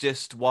was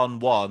just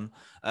 1-1,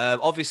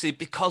 obviously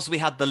because we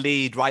had the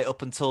lead right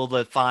up until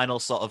the final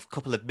sort of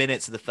couple of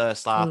minutes of the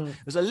first half, it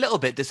was a little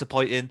bit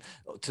disappointing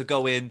to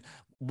go in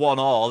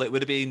 1-1. It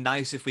would have been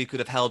nice if we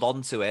could have held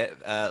on to it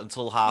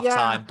until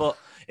halftime, but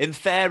in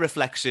fair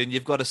reflection,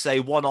 you've got to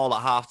say 1-1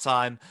 at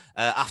halftime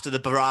after the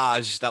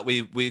barrage that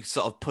we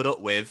sort of put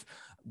up with.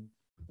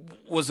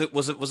 Was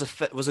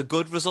a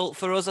good result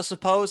for us, I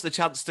suppose. The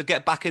chance to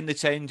get back in the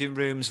changing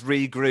rooms,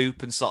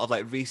 regroup, and sort of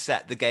like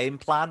reset the game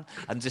plan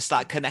and just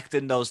start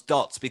connecting those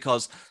dots,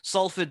 because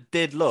Salford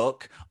did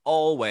look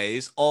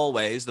always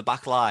the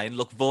back line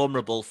looked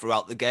vulnerable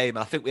throughout the game.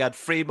 And I think we had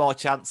 3 more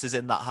chances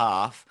in that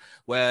half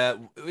where,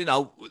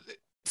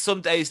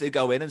 some days they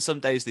go in and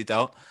some days they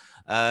don't.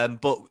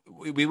 But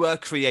we were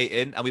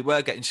creating and we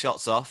were getting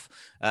shots off,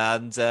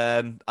 and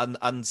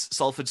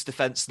Salford's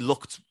defence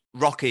looked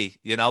rocky,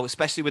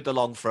 especially with the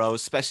long throws,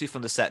 especially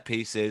from the set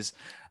pieces.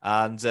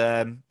 And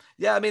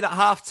at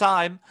half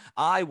time,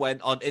 I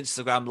went on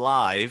Instagram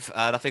Live,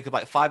 and I think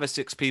about 5 or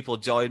 6 people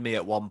joined me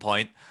at one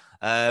point.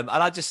 And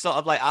I just sort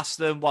of like asked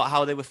them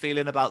how they were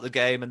feeling about the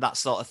game and that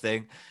sort of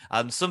thing.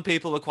 And some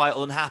people were quite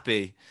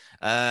unhappy.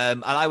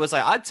 And I was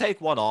like, I'd take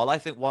 1-1. I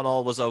think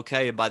 1-1 was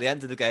okay. And by the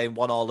end of the game,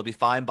 1-1 will be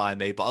fine by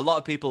me. But a lot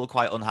of people were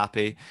quite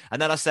unhappy.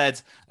 And then I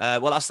said, I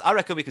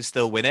reckon we can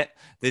still win it.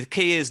 The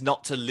key is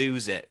not to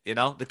lose it.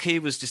 The key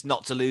was just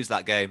not to lose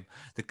that game.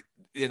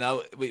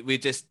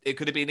 It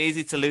could have been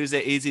easy to lose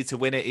it, easy to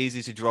win it,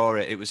 easy to draw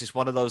it. It was just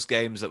one of those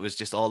games that was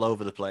just all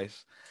over the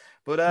place.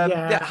 But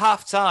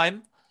half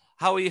time,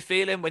 how were you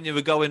feeling when you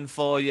were going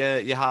for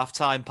your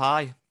half-time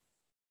pie?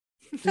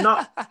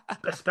 Not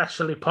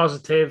especially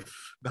positive,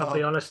 I'll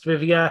be honest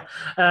with you.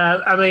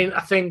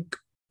 I think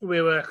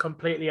we were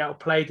completely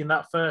outplayed in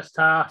that first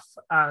half,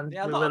 and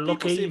we were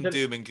lucky. Seem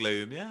doom and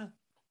gloom, yeah.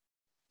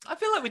 I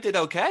feel like we did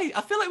okay.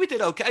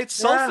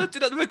 Salford,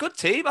 they're a good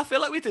team. I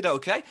feel like we did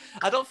okay.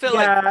 I don't feel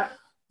like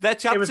their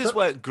chances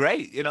weren't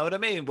great, you know what I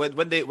mean?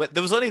 When there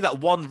was only that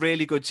one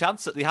really good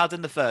chance that they had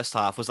in the first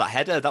half, was that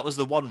header. That was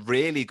the one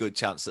really good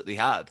chance that they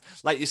had.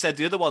 Like you said,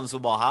 the other ones were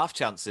more half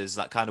chances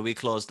that kind of we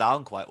closed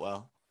down quite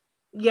well.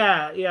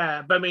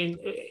 Yeah. But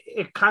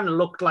it kind of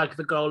looked like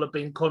the goal had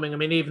been coming.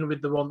 Even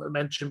with the one that I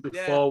mentioned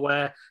before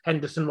where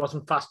Henderson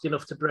wasn't fast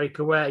enough to break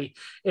away,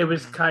 it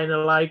was kind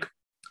of like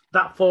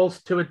that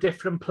falls to a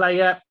different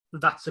player.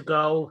 That's a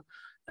goal.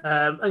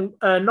 And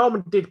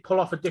Norman did pull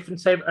off a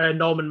different save.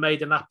 Norman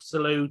made an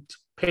absolute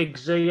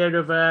pig's ear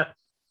of a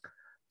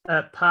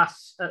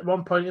pass at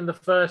one point in the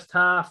first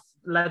half,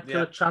 led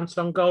to a chance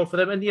on goal for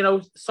them. And,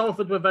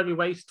 Salford were very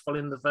wasteful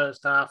in the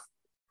first half.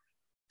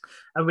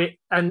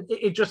 And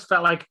it just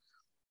felt like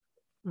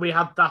we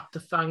had that to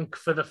thank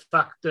for the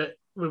fact that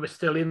we were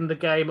still in the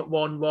game at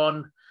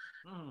 1-1.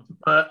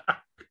 But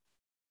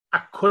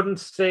I couldn't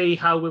see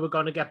how we were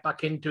going to get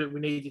back into it. We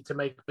needed to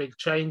make big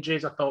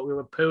changes. I thought we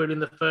were poor in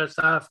the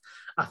first half.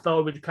 I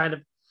thought we'd kind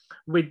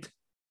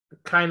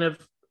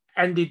of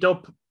ended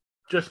up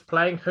just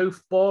playing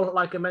hoofball,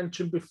 like I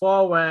mentioned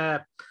before,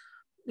 where,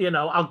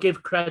 I'll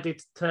give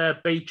credit to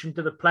Beach and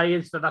to the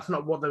players that that's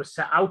not what they were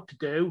set out to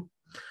do.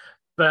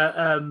 But,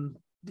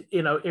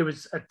 it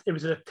was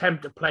an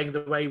attempt at playing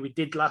the way we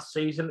did last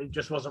season. It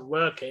just wasn't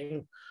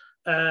working.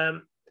 At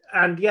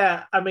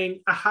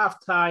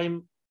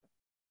halftime,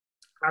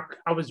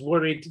 I was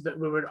worried that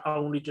we were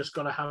only just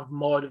going to have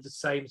more of the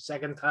same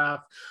second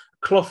half.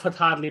 Clough had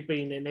hardly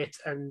been in it,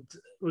 and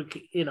we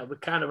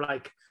kind of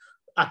like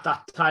at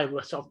that time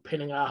we're sort of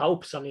pinning our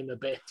hopes on him a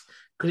bit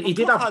because he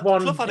did have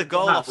one. Clough had a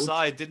goal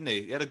offside, didn't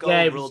he? He had a goal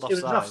ruled offside.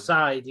 It was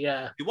offside,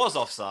 yeah. He was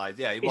offside,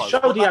 yeah. He was.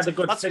 Showed he had a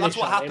good finish. That's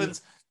what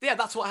happens. Yeah,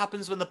 that's what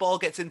happens when the ball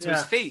gets into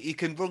his feet. He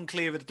can run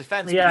clear of the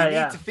defense, Yeah, but you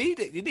need to feed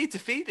it. You need to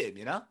feed him,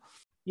 you know? Sorry,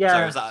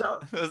 Yeah. was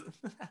that...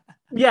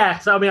 Yeah,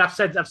 so I mean, I've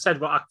said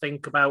what I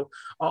think about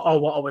or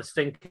what I was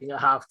thinking at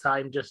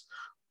halftime. Just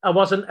I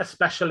wasn't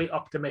especially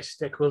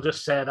optimistic. We'll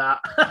just say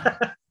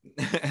that.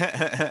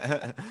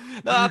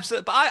 No,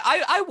 absolutely. But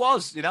I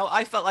was, you know,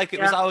 I felt like it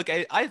was Yeah. our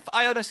game. I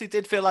honestly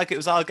did feel like it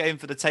was our game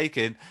for the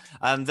taking,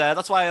 and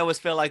that's why I always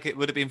feel like it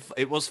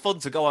was fun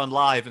to go on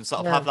live and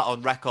sort of have that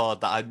on record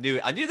that I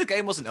knew the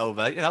game wasn't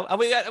over, you know, and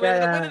we ended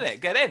up winning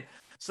it, get in.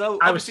 So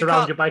I was obviously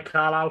surrounded by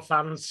Carlisle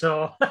fans,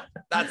 so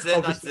that's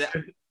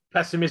it.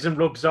 Pessimism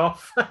rubs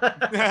off. There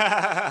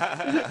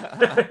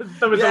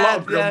was a lot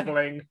of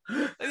grumbling.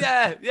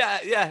 Yeah.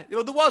 You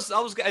know, there was.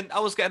 I was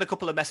getting a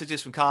couple of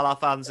messages from Carlisle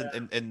fans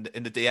in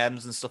the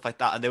DMs and stuff like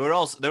that, and they were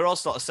all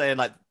sort of saying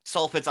like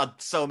Salford's had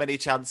so many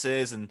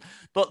chances,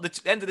 but at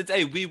the end of the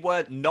day, we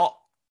weren't not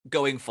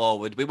going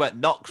forward. We weren't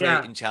not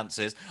creating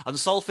chances, and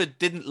Salford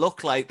didn't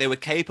look like they were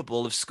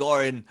capable of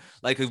scoring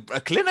like a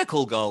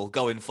clinical goal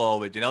going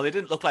forward. You know, they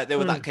didn't look like they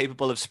were that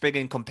capable of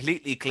springing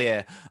completely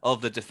clear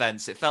of the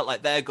defence. It felt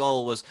like their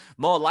goal was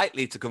more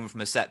likely to come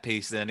from a set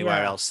piece than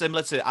anywhere else,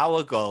 similar to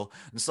our goal.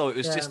 And so it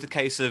was just a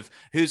case of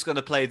who's going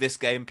to play this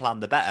game plan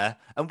the better,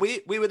 and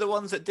we were the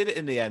ones that did it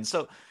in the end.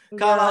 So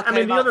Carlisle I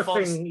mean, the other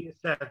thing you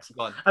said.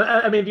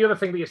 I mean, the other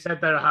thing that you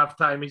said there at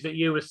halftime is that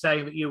you were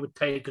saying that you would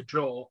take a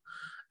draw.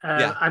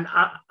 And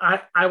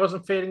I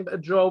wasn't feeling that a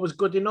draw was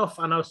good enough.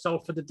 I know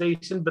Salford are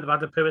decent, but they've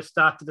had a poor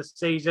start to the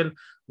season.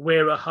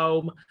 We're at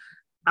home.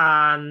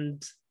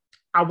 And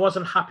I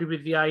wasn't happy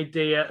with the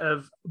idea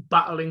of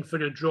battling for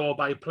a draw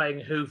by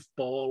playing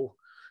hoofball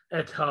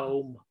at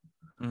home.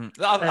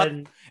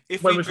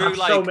 If we drew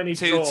like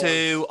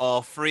 2-2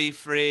 or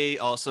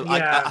 3-3 or something,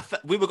 I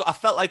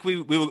felt like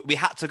we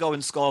had to go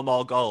and score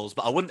more goals.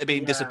 But I wouldn't have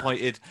been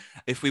disappointed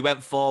if we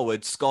went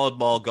forward, scored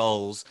more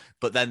goals,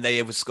 but then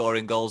they were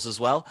scoring goals as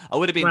well. I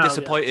would have been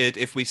disappointed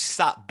if we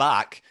sat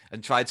back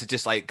and tried to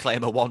just like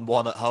claim a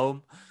 1-1 at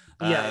home.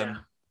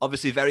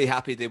 Obviously, very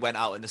happy they went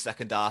out in the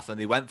second half and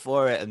they went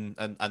for it,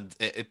 and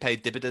it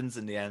paid dividends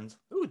in the end.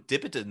 Ooh,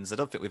 dividends! I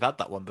don't think we've had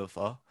that one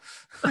before.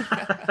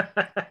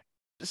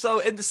 So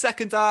in the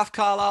second half,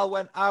 Carlisle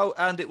went out,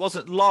 and it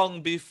wasn't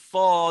long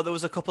before there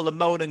was a couple of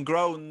moan and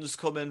groans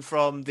coming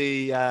from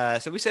the.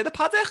 So we say the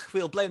paddock.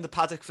 We'll blame the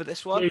paddock for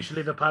this one.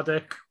 Usually the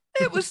paddock.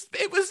 It was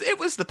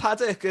the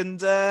paddock,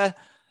 and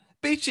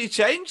Beachy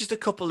changed a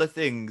couple of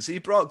things. He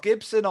brought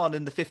Gibson on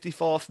in the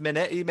 54th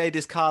minute. He made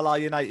his Carlisle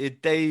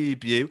United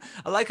debut.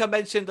 And like I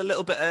mentioned a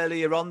little bit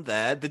earlier on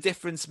there, the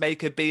difference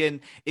maker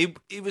being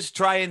he was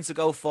trying to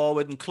go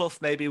forward, and Clough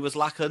maybe was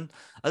lacking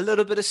a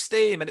little bit of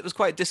steam, and it was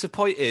quite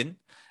disappointing.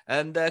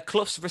 And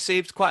Clough's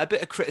received quite a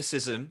bit of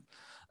criticism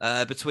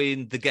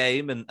between the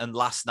game and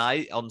last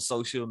night on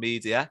social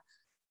media.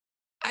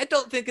 I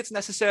don't think it's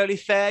necessarily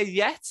fair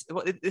yet.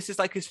 This is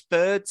like his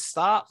third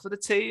start for the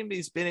team.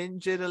 He's been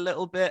injured a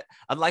little bit.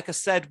 And like I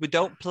said, we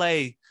don't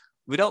play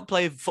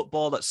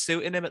football that's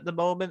suiting him at the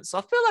moment. So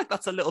I feel like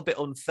that's a little bit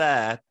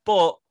unfair.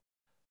 But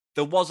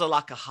there was a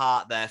lack of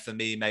heart there for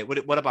me, mate.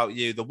 What about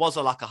you? There was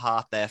a lack of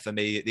heart there for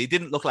me. He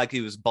didn't look like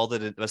he was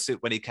bothered in a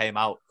suit when he came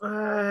out.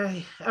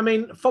 I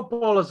mean,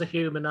 footballers are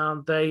human,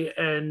 aren't they?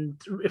 And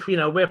if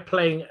we're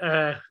playing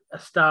a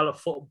style of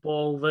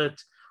football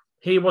that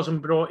he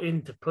wasn't brought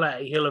in to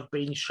play, he'll have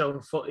been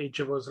shown footage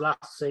of us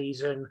last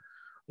season.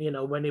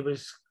 When he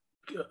was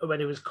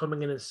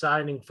coming in and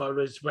signing for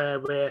us,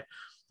 where we're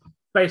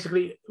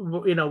basically,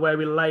 where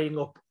we're laying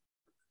up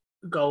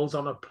goals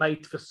on a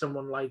plate for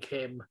someone like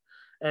him.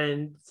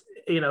 And,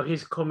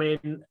 he's come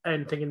in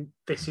and thinking,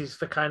 this is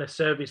the kind of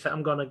service that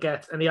I'm going to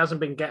get. And he hasn't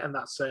been getting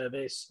that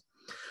service.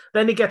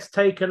 Then he gets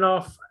taken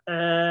off.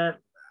 I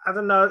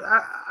don't know.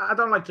 I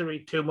don't like to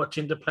read too much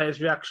into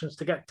players' reactions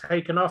to get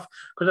taken off,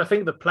 because I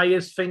think the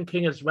players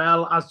thinking as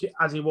well,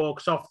 as he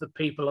walks off, that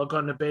people are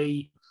going to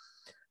be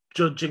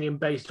judging him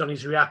based on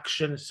his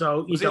reaction.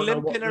 So was he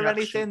limping or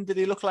anything? Did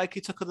he look like he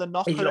took the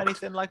knock or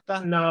anything like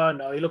that?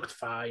 No, he looked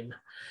fine.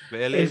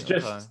 Really? It's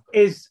just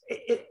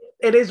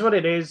it is what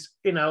it is.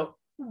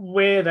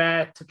 We're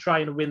there to try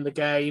and win the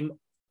game,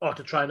 or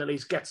to try and at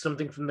least get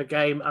something from the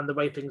game, and the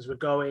way things were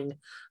going,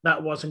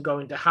 that wasn't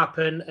going to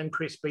happen. And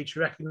Chris Beach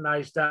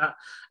recognised that,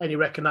 and he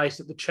recognised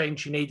that the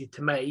change he needed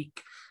to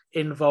make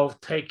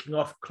involved taking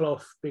off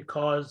Clough,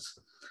 because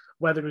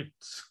whether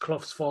it's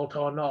Clough's fault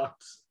or not,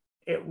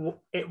 it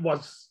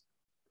was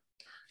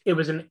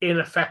an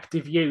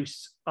ineffective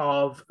use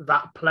of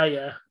that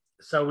player.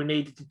 So we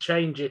needed to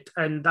change it,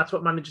 and that's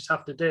what managers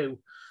have to do.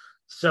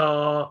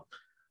 So,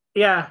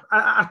 yeah,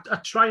 I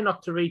try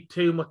not to read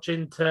too much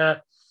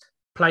into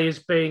players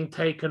being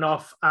taken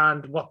off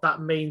and what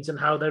that means and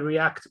how they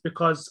react,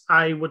 because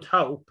I would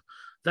hope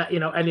that,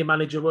 any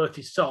manager worth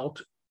his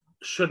salt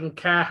shouldn't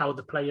care how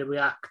the player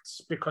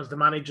reacts, because the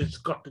manager's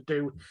got to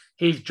do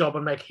his job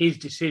and make his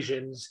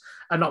decisions,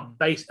 and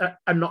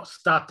not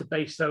start to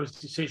base those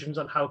decisions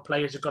on how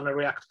players are going to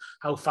react,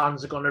 how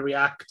fans are going to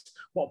react,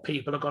 what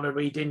people are going to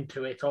read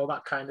into it, all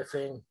that kind of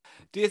thing.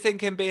 Do you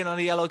think him being on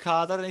a yellow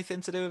card had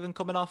anything to do with him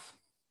coming off?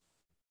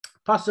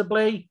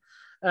 possibly.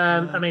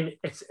 I mean,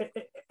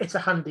 it's a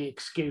handy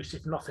excuse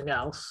if nothing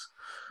else.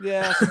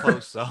 Yeah, I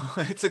suppose so.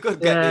 It's a good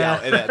get me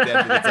out in it at the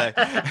end of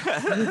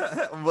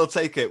the day. We'll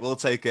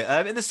take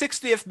it. In the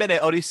 60th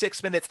minute, only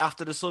 6 minutes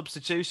after the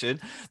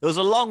substitution, there was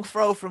a long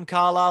throw from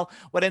Carlisle,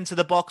 went into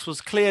the box, was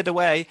cleared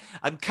away,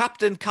 and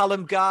Captain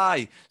Callum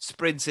Guy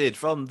sprinted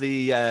from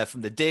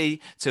the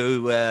D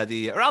to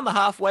around the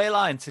halfway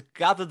line to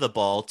gather the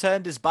ball,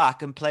 turned his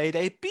back and played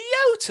a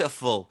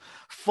beautiful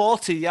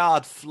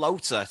 40-yard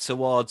floater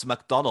towards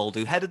McDonald,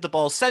 who headed the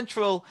ball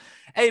central.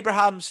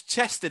 Abrahams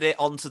chested it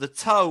onto the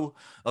toe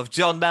of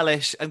John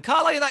Mellish, and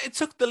Carlisle United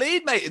took the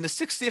lead, mate, in the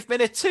 60th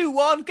minute,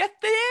 2-1. Get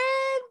the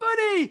in,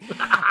 buddy.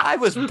 I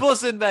was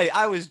buzzing, mate.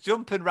 I was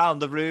jumping around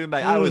the room,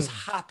 mate. I was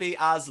happy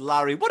as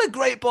Larry. What a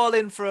great ball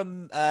in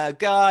from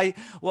Guy.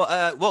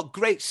 What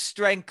great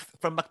strength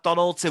from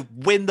McDonald to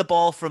win the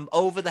ball from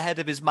over the head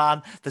of his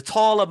man, the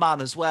taller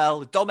man as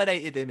well,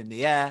 dominated him in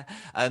the air.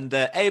 And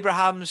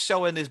Abrahams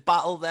showing his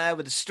battle there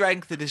with the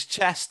strength in his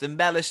chest, and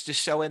Mellish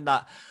just showing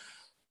that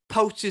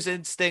poacher's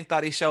instinct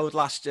that he showed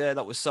last year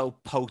that was so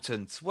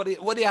potent. What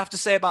do you have to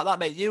say about that,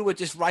 mate? You were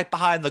just right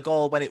behind the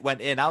goal when it went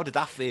in. How did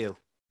that feel?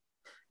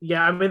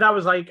 Yeah, I mean, that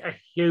was like a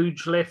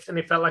huge lift, and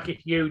it felt like a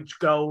huge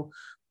goal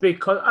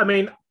because, I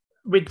mean,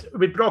 we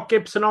brought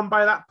Gibson on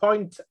by that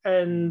point,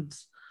 and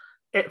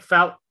it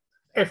felt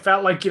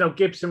like, you know,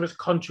 Gibson was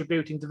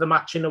contributing to the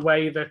match in a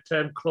way that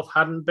Clough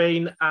hadn't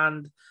been,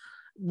 and,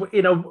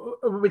 you know,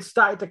 we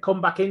started to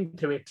come back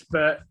into it,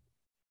 but,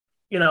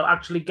 you know,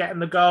 actually getting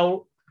the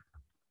goal,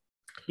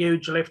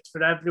 huge lift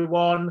for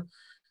everyone.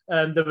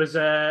 There was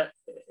an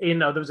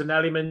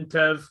element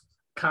of,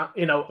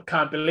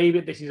 can't believe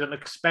it. This is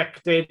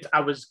unexpected.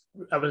 I was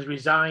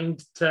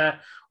resigned to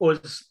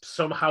us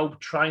somehow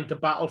trying to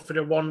battle for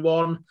the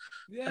 1-1.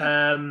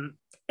 Yeah.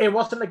 It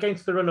wasn't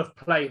against the run of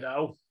play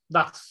though.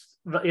 That's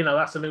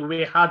something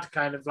we had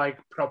kind of like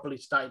properly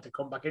started to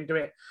come back into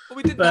it. Well,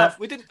 we didn't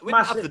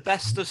have the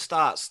best of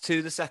starts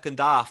to the second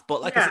half,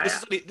 but like I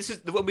said, this is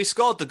when we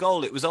scored the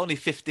goal. It was only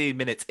 15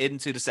 minutes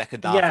into the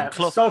second half. Yeah, and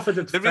Clough, Salford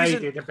had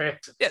faded a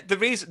bit. Yeah, the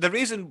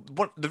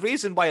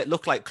reason why it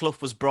looked like Clough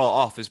was brought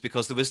off is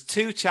because there was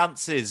two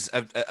chances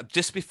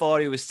just before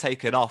he was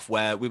taken off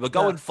where we were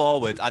going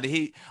forward,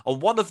 and on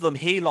one of them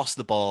he lost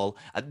the ball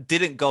and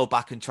didn't go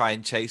back and try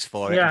and chase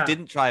for it. Yeah.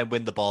 Didn't try and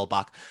win the ball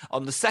back.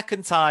 On the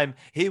second time,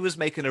 he was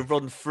making a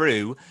run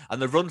through,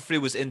 and the run through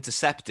was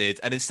intercepted,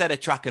 and instead of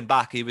tracking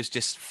back, he was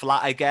just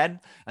flat again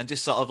and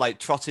just sort of like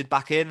trotted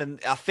back in. And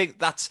I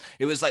think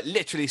it was like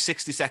literally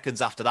 60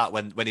 seconds after that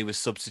when he was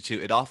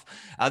substituted off,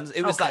 and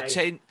it was that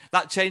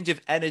change of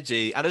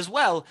energy. And as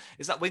well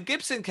is that when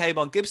Gibson came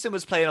on, Gibson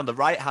was playing on the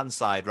right hand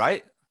side,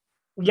 right?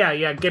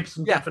 Yeah,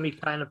 Gibson definitely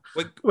kind of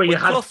where you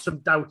had some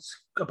doubts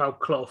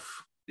about Clough.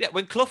 Yeah,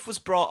 when Clough was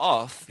brought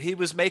off, he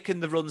was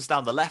making the runs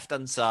down the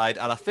left-hand side,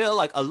 and I feel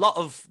like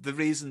another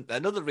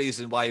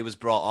reason why he was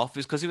brought off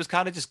is because he was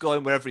kind of just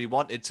going wherever he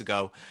wanted to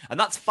go, and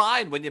that's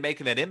fine when you're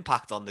making an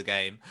impact on the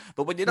game,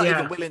 but when you're not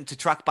even willing to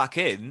track back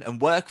in and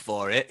work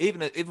for it,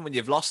 even when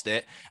you've lost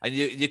it, and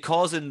you're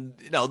causing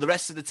the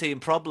rest of the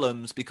team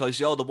problems because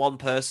you're the one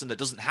person that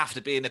doesn't have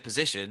to be in a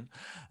position,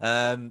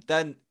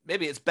 then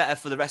maybe it's better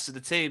for the rest of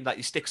the team that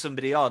you stick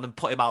somebody on and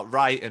put him out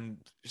right and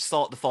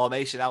sort the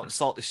formation out and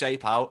sort the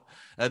shape out.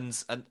 And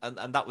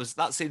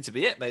that seemed to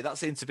be it, mate. That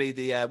seemed to be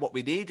the what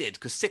we needed,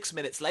 because 6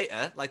 minutes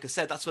later, like I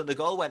said, that's when the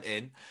goal went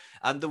in.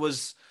 And there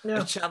was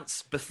a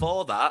chance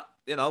before that,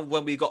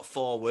 when we got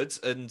forwards,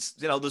 and,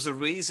 there's a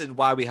reason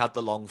why we had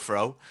the long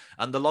throw,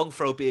 and the long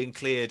throw being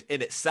cleared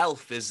in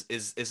itself is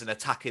an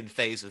attacking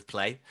phase of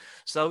play.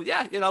 So,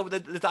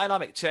 the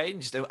dynamic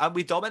changed, and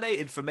we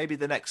dominated for maybe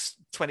the next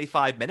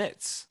 25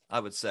 minutes,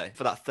 I would say,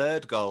 for that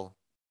third goal.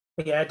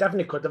 Yeah,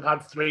 definitely could have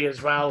had 3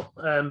 as well.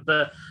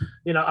 But,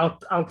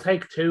 I'll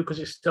take 2 because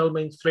it still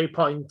means 3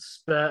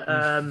 points. But,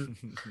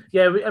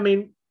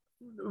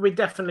 we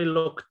definitely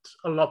looked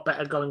a lot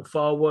better going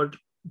forward.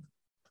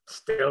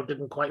 Still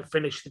didn't quite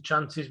finish the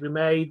chances we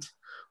made.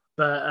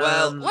 But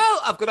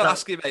well, I've got to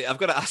ask you, mate. I've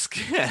got to ask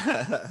you.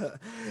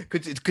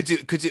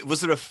 Could you?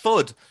 Was there a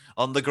thud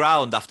on the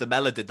ground after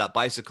Mella did that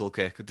bicycle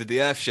kick? Did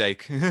the earth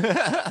shake? I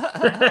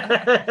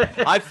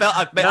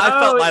felt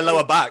my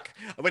lower back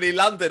when he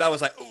landed. I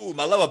was like, "Ooh,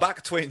 my lower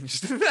back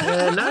twinged."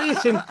 No,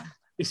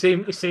 he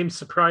seemed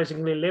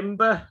surprisingly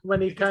limber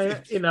when he kind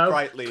of,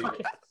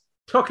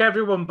 took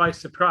everyone by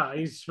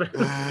surprise.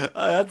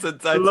 I had to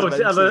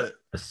mention it.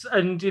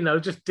 And,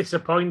 just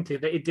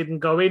disappointed that it didn't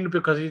go in,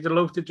 because he'd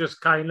love to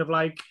just kind of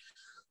like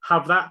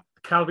have that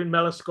Calvin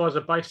Miller scores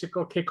a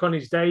bicycle kick on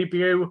his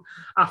debut.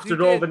 After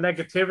all the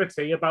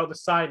negativity about the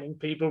signing,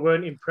 people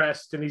weren't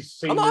impressed, and he's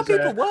seen a lot of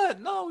people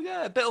weren't. No,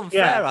 a bit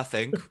unfair, I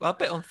think. A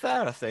bit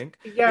unfair, I think.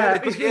 Yeah,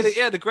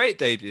 he had a great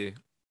debut.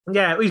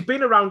 Yeah, he's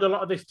been around a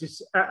lot of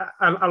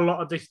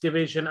this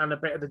division and a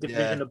bit of the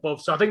division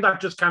above. So I think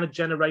that just kind of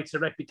generates a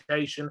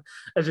reputation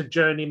as a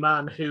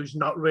journeyman who's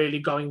not really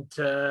going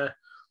to,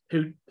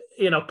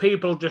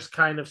 people just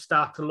kind of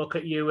start to look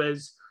at you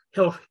as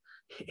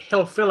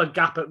he'll fill a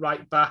gap at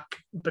right back,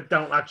 but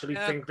don't actually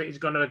think that he's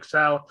going to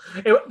excel.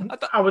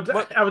 I would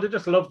have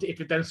just loved it if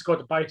he then scored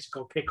a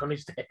bicycle kick on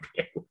his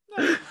debut.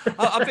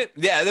 I think,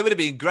 that would have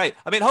been great.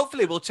 I mean,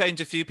 hopefully we'll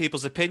change a few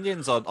people's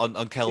opinions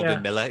on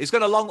Kelvin Miller. He's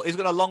got a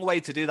long way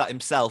to do that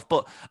himself.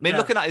 But I mean,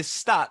 looking at his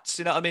stats,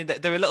 you know, I mean,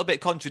 they're a little bit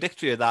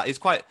contradictory of that. He's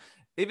quite,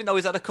 even though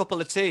he's had a couple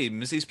of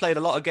teams, he's played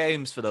a lot of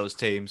games for those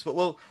teams. But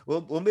we'll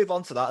move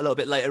on to that a little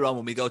bit later on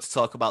when we go to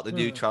talk about the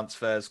new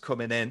transfers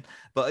coming in.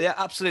 But yeah,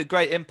 absolute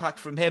great impact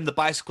from him. The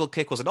bicycle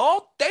kick was an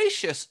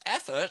audacious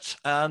effort,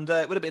 and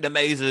it would have been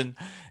amazing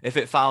if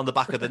it found the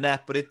back of the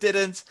net, but it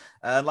didn't.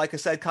 And like I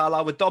said,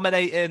 Carlisle were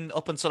dominating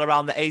up until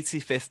around the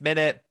 85th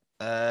minute.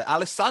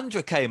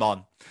 Alessandro came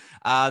on,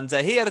 and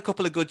he had a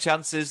couple of good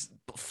chances,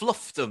 but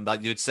fluffed them,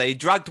 that you'd say. He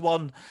dragged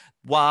one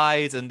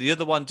wide, and the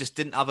other one just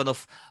didn't have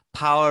enough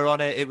power on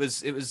it. It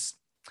was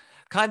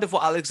kind of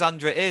what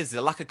Alexandra is,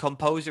 the lack of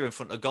composure in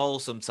front of goal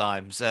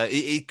sometimes.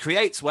 He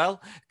creates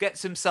well,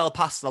 gets himself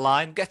past the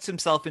line, gets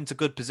himself into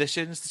good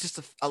positions. It's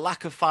just a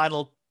lack of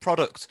final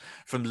product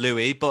from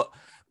Louis, but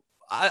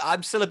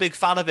I'm still a big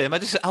fan of him.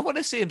 I want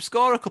to see him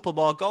score a couple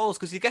more goals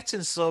because he gets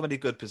in so many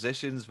good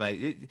positions,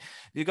 mate.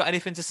 You got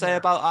anything to say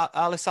about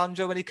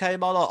Alessandro when he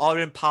came on, or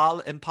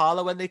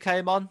Impala when they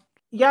came on?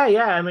 Yeah.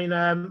 I mean,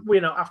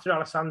 after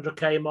Alessandro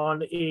came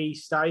on, he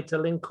started to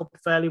link up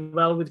fairly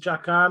well with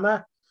Jack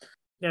Armour.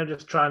 You know,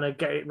 just trying to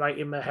get it right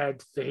in my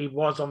head that he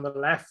was on the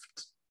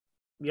left.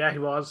 Yeah, he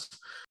was.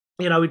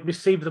 You know, he'd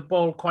received the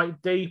ball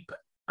quite deep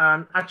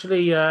and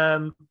actually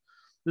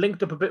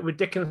linked up a bit with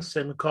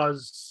Dickinson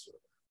because,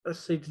 let's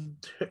see,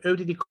 who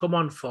did he come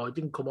on for? He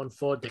didn't come on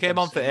for Dickinson. He came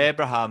on for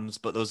Abrahams,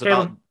 but there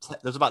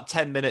was about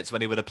 10 minutes when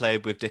he would have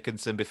played with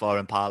Dickinson before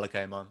Impala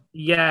came on.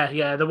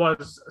 Yeah, there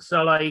was.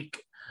 So,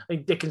 like, I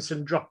think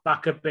Dickinson dropped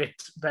back a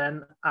bit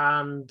then,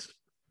 and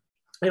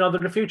you know,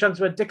 there are a few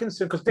chances where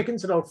Dickinson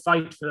will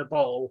fight for the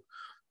ball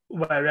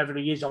wherever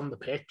he is on the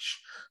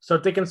pitch. So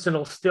Dickinson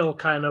will still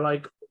kind of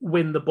like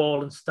win the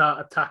ball and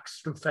start attacks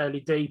from fairly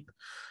deep.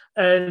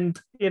 And,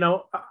 you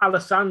know,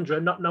 Alessandro,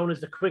 not known as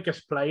the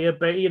quickest player,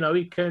 but, you know,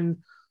 he can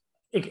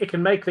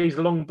make these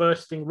long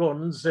bursting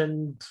runs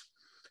and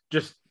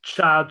just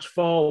charge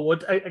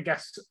forward. I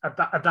guess at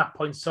that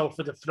point,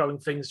 Salford are throwing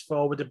things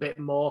forward a bit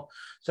more,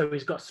 so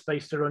he's got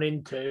space to run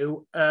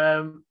into.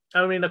 I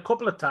mean, a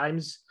couple of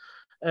times,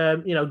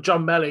 you know,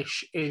 John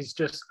Mellish is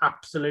just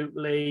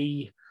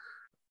absolutely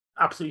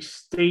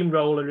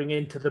steamrolling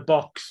into the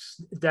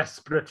box,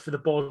 desperate for the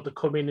ball to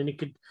come in, and he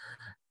could,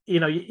 you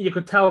know, you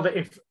could tell that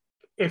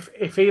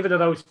if either of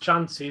those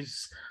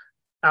chances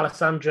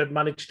Alessandro had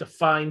managed to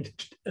find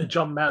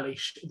John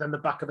Mellish, then the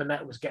back of the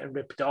net was getting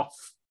ripped off.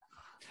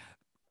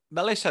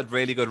 Mellish had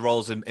really good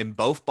roles in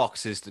both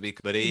boxes,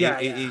 but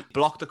he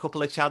blocked a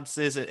couple of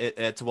chances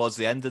towards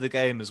the end of the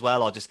game as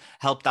well, or just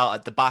helped out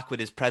at the back with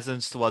his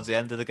presence towards the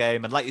end of the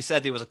game. And like you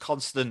said, he was a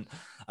constant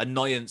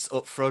annoyance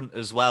up front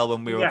as well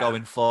when we were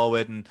going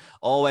forward, and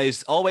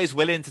always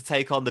willing to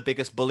take on the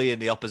biggest bully in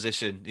the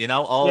opposition, you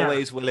know,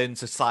 always willing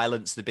to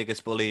silence the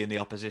biggest bully in the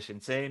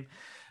opposition team.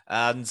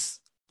 And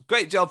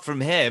great job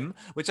from him,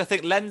 which I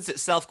think lends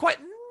itself quite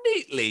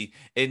neatly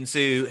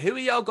into who are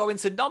you going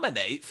to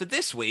nominate for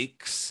this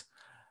week's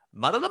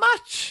Man of the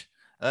Match.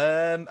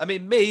 I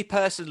mean, me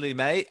personally,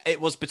 mate, it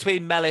was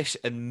between Mellish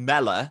and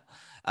Mellor,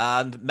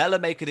 and Mellor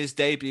making his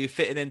debut,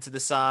 fitting into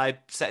the side,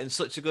 setting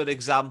such a good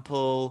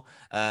example.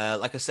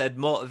 Like I said,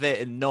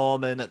 motivating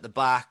Norman at the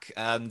back,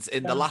 and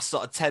in the last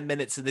sort of 10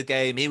 minutes of the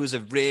game, he was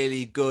a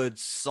really good,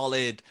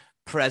 solid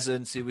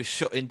presence. He was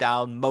shutting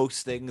down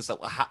most things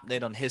that were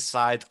happening on his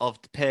side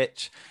of the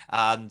pitch,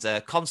 and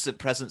constant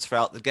presence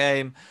throughout the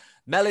game.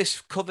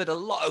 Mellish covered a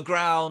lot of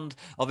ground.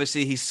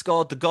 Obviously, he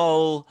scored the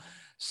goal.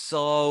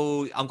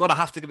 So I'm going to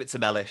have to give it to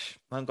Mellish.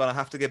 I'm going to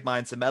have to give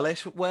mine to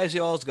Mellish. Where's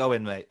yours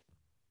going, mate?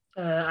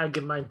 I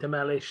give mine to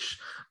Mellish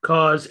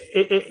because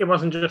it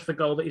wasn't just the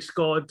goal that he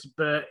scored,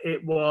 but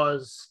it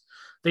was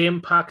the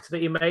impact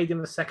that he made in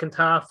the second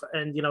half.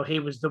 And, you know, he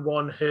was the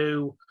one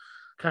who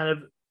kind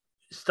of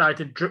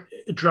started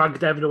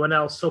dragged everyone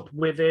else up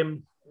with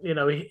him. You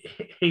know,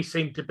 he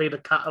seemed to be the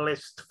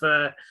catalyst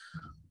for,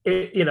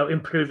 you know,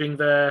 improving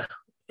the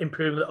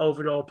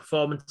overall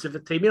performance of the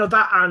team. You know,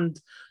 that, and,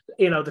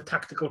 you know, the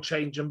tactical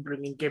change and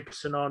bringing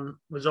Gibson on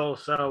was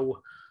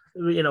also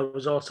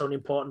an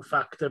important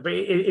factor. But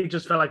it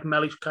just felt like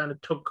Mellish kind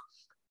of took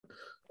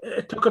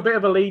a bit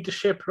of a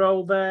leadership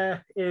role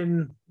there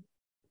in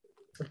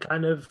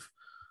kind of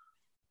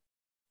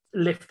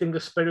lifting the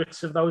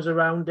spirits of those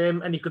around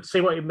him. And you could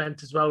see what it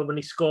meant as well when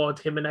he scored.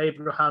 Him and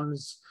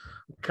Abrahams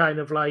kind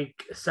of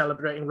like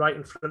celebrating right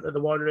in front of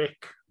the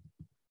Warwick.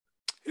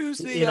 Who's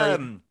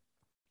the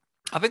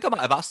I think I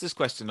might have asked this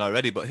question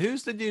already, but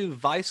who's the new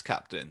vice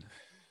captain?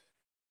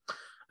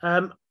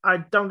 I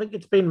don't think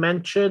it's been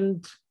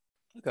mentioned.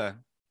 Okay.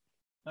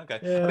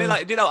 Yeah. I mean,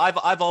 like, you know,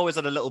 I've always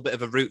had a little bit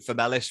of a root for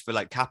Mellish for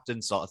like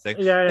captain sort of thing.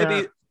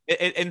 Maybe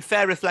in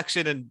fair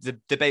reflection and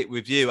debate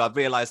with you, I've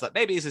realised that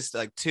maybe he's just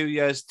like 2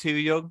 years too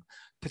young,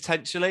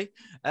 potentially.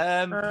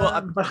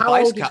 But how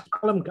old is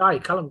Callum Guy?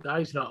 Callum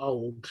Guy's not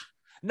old.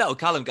 No,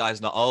 Callum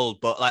Guy's not old,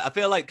 but like I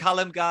feel like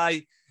Callum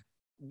Guy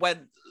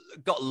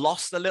got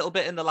lost a little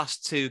bit in the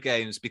last two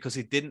games because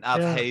he didn't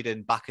have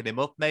Hayden backing him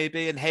up,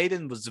 maybe. And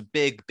Hayden was a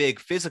big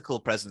physical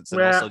presence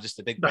and also just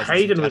a big presence.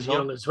 Hayden in was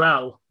young as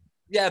well.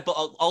 Yeah, but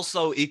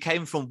also he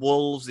came from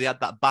Wolves. He had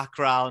that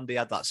background. He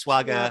had that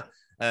swagger.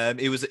 Yeah.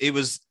 He was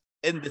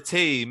in the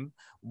team,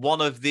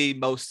 one of the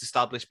most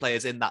established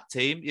players in that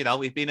team. You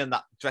know, he'd been in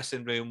that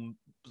dressing room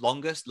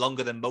longer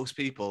than most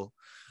people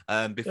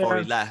before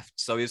he left.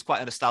 So he was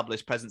quite an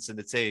established presence in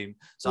the team.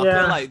 So I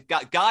feel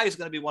like Guy is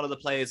going to be one of the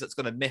players that's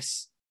going to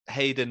miss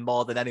Hayden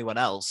more than anyone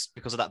else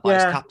because of that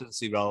vice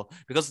captaincy role.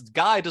 Because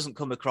Guy doesn't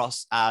come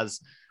across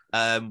as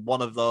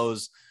one of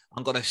those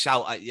I'm going to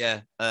shout at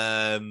you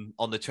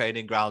on the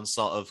training ground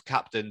sort of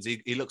captains.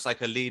 He looks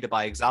like a leader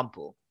by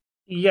example.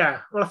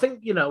 Yeah, well, I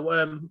think,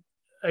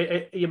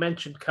 you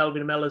mentioned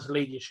Kelvin Miller's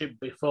leadership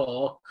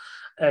before,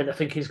 and I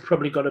think he's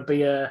probably going to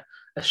be a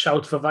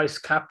shout for vice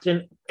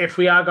captain if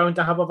we are going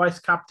to have a vice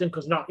captain,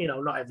 because not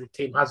every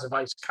team has a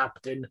vice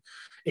captain.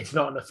 It's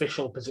not an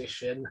official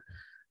position.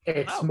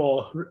 It's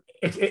more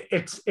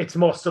it's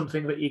more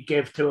something that you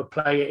give to a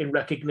player in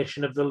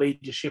recognition of the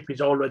leadership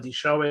he's already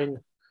showing.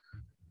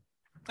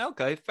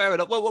 Okay, fair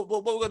enough. Well, what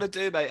we're going to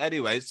do, mate,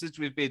 anyway, since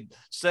we've been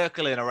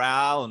circling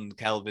around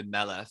Kelvin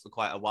Miller for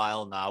quite a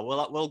while now,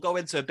 we'll go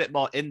into a bit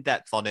more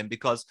in-depth on him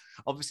because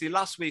obviously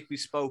last week we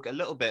spoke a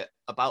little bit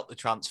about the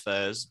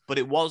transfers, but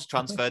it was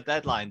transfer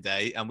deadline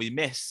day and we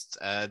missed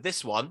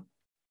this one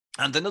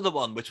and another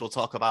one, which we'll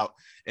talk about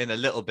in a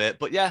little bit.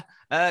 But yeah,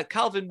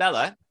 Kelvin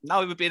Miller,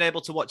 now we've been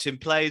able to watch him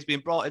play. He's been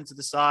brought into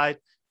the side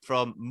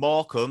from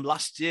Morecambe.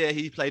 Last year,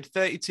 he played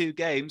 32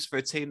 games for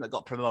a team that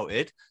got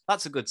promoted.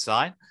 That's a good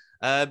sign.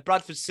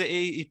 Bradford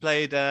City, he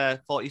played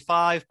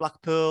 45,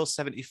 Blackpool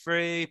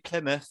 73,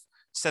 Plymouth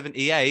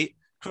 78,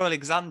 Crewe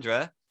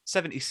Alexandra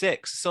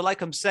 76. So like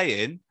I'm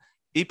saying,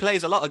 he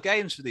plays a lot of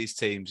games for these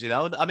teams, you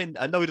know. I mean,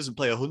 I know he doesn't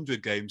play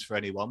 100 games for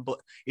anyone, but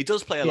he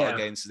does play a lot of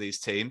games for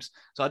these teams.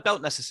 So I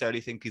don't necessarily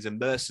think he's a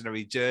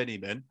mercenary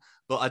journeyman,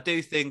 but I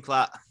do think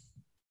that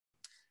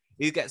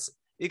he gets,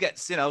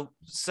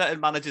 certain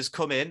managers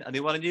come in and they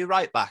want a new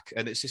right back.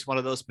 And it's just one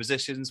of those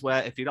positions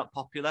where if you're not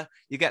popular,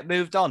 you get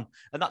moved on.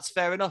 And that's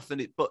fair enough.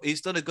 But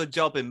he's done a good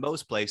job in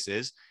most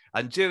places.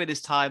 And during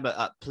his time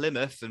at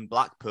Plymouth and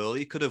Blackpool,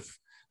 he could have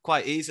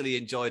quite easily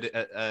enjoyed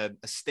a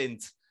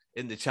stint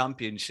in the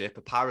Championship,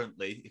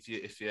 apparently,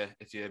 if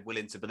you're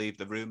willing to believe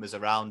the rumours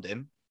around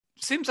him.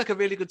 Seems like a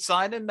really good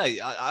signing, mate.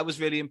 I was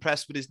really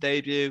impressed with his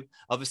debut.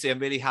 Obviously, I'm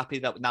really happy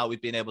that now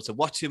we've been able to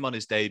watch him on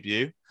his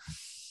debut.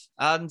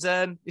 And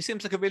he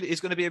seems like he's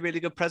going to be a really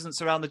good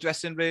presence around the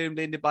dressing room,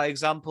 leading by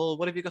example.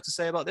 What have you got to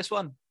say about this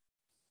one?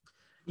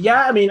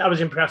 Yeah, I mean, I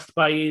was impressed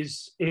by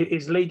his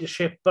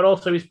leadership, but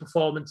also his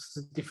performance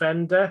as a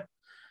defender.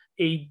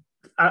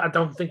 I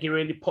don't think he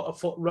really put a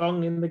foot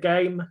wrong in the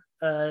game.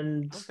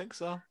 And I don't think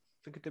so. I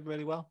think he did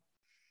really well.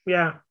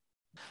 Yeah.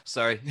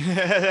 Sorry.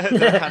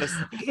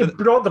 He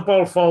brought the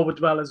ball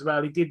forward well as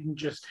well. He didn't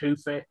just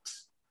hoof it,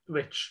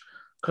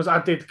 because I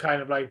did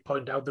kind of like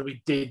point out that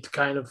we did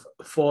kind of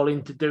fall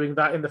into doing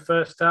that in the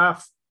first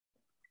half.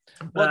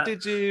 What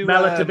did you...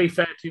 Mella, to be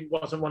fair to him,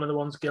 wasn't one of the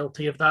ones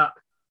guilty of that.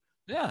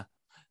 Yeah,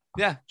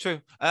 true.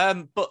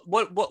 But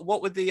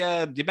what would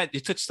the you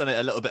touched on it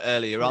a little bit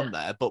earlier on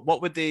there, but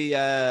what would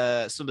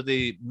the some of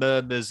the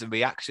murmurs and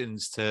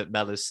reactions to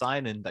Mella's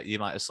signing that you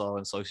might have saw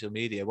on social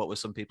media? What were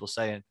some people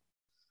saying?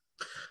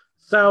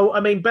 So, I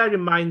mean, bear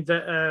in mind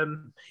that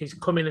he's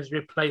coming as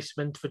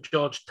replacement for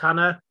George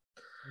Tanner.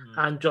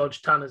 And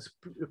George Tanner's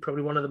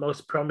probably one of the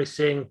most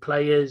promising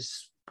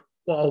players,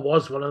 or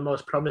was one of the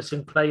most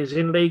promising players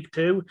in League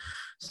Two.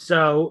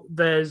 So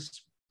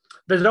there's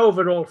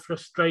overall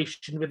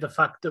frustration with the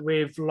fact that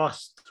we've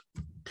lost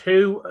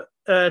two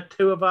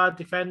of our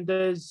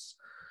defenders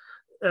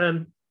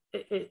in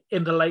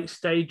the late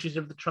stages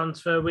of the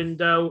transfer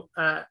window.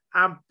 When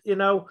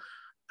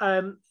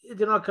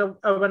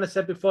I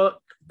said before,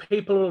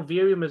 people will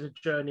view him as a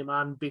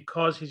journeyman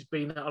because he's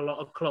been at a lot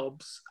of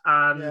clubs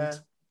and.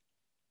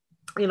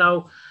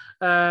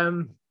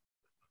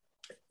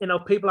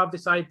 People have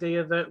this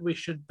idea that we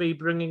should be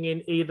bringing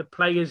in either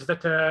players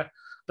that are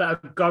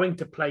going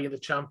to play in the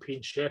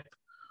Championship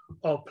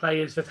or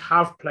players that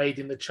have played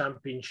in the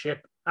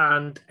Championship,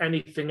 and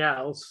anything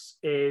else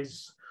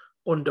is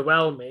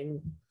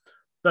underwhelming.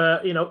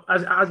 But,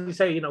 as you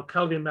say,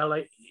 Kelvin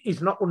Miller,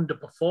 he's not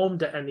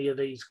underperformed at any of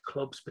these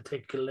clubs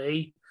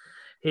particularly.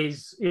 He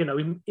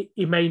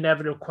may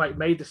never have quite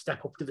made the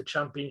step up to the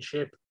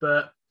Championship,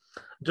 but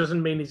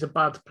doesn't mean he's a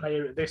bad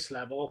player at this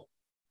level.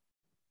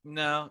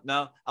 No.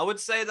 I would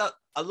say that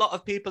a lot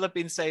of people have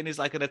been saying he's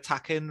like an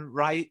attacking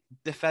right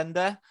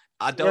defender.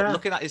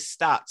 Looking at his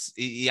stats,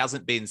 he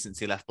hasn't been since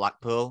he left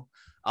Blackpool.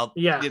 I'll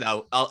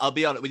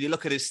be honest, when you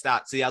look at his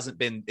stats, he hasn't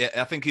been.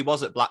 I think he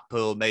was at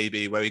Blackpool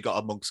maybe where he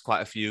got amongst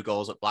quite a few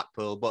goals at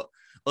Blackpool, but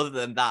other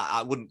than that,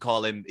 I wouldn't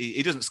call him.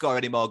 He doesn't score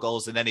any more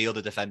goals than any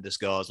other defender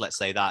scores. Let's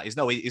say that he's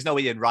no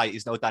Ian Wright.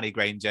 He's no Danny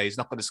Granger. He's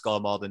not going to score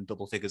more than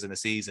double figures in a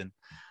season.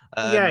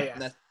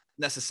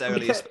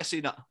 necessarily, especially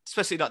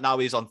not now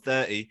he's on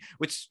 30.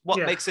 What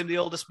makes him the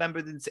oldest member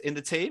in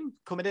the team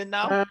coming in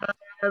now?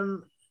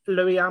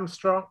 Louis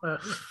Armstrong.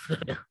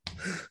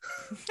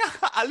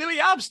 Louis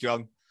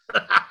Armstrong.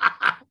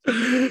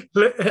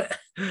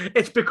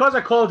 It's because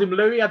I called him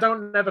Louis. I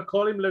don't never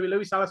call him Louis.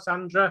 Louis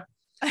Alessandra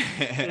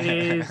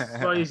is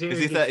Is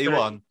he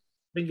 31? I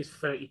think he's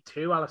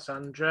 32.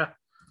 Alessandra.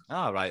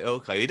 All right,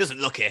 okay. He doesn't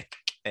look it.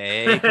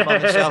 Hey, come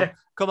on the show.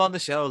 Come on the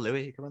show,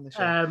 Louis. Come on the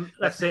show.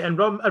 Let's see. And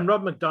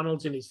Rob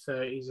McDonald's in his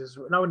 30s as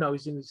well. No,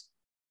 he's in his.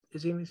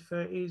 Is he in his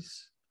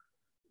 30s?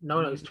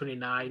 No, he's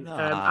 29.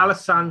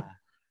 No.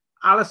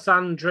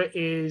 Alessandra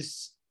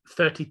is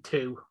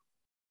 32.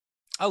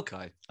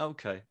 Okay.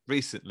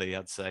 Recently,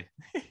 I'd say.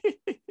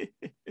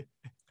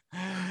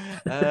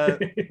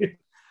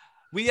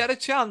 We had a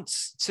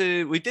chance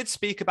we did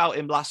speak about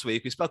him last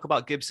week. We spoke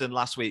about Gibson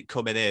last week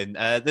coming in.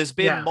 There's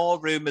been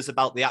more rumours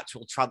about the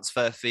actual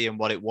transfer fee and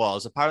what it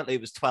was. Apparently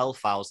it was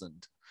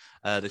 12,000,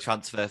 the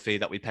transfer fee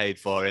that we paid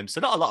for him.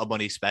 So not a lot of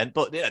money spent,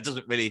 but it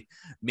doesn't really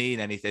mean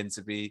anything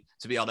to be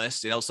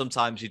honest.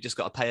 Sometimes you just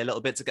got to pay a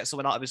little bit to get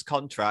someone out of his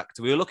contract.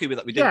 We were lucky with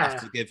that. We didn't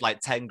have to give like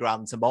 10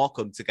 grand to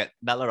Morecambe to get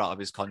Mellor out of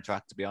his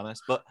contract, to be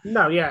honest. But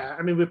no, yeah.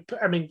 I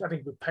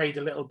think we paid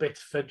a little bit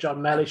for John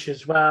Mellish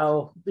as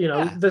well.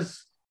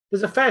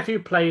 There's a fair few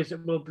players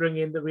that we'll bring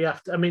in that we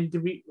have to. I mean,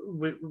 we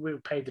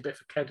paid a bit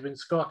for Kedwin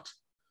Scott.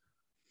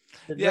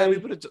 We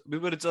would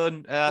have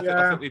done.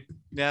 I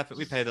think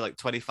we paid like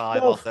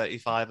 25 or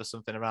 35 or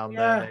something around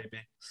there,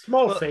 maybe.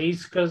 Small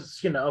fees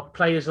because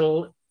players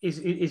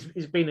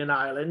he's been in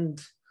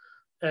Ireland,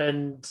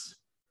 and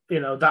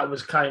that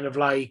was kind of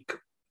like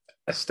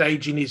a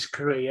stage in his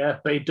career.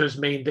 But it does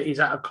mean that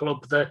he's at a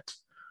club that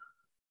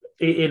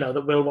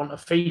that will want a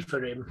fee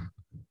for him.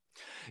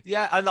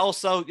 Yeah, and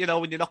also,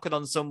 when you're knocking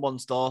on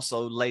someone's door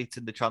so late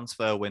in the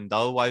transfer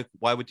window,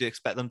 why would you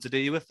expect them to do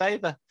you a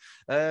favour?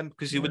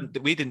 Because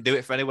we didn't do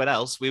it for anyone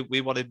else.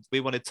 We wanted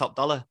top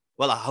dollar.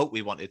 Well, I hope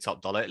we wanted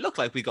top dollar. It looked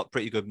like we got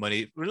pretty good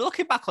money.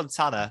 Looking back on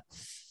Tanner,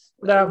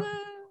 no,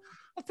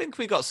 I think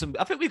we got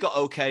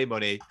okay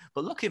money.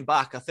 But looking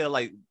back, I feel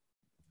like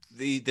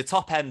the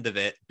top end of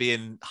it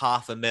being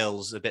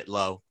 $500,000 a bit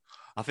low.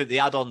 I think the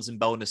add-ons and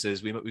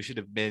bonuses we should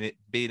have been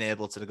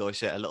able to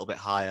negotiate a little bit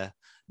higher.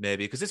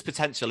 Maybe because this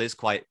potential is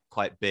quite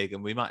big,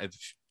 and we might have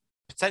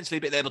potentially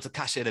been able to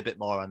cash in a bit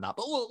more on that.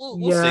 But we'll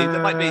see.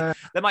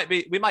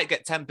 We might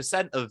get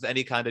 10% of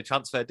any kind of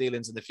transfer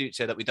dealings in the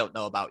future that we don't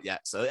know about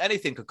yet. So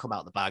anything could come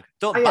out the bag.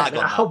 Don't bag on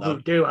that. I hope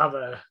we do have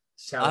a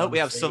sell. I hope we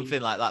have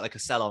something like that, like a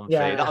sell-on fee.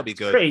 That'll be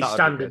good. Pretty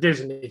standard,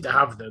 isn't it, to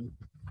have them?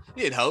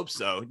 You'd hope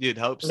so. Yeah.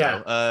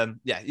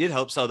 You'd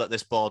hope so that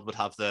this board would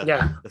have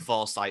the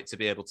foresight to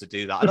be able to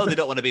do that. I know they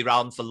don't want to be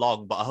around for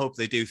long, but I hope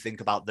they do think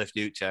about the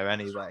future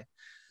anyway.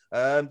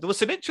 There were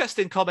some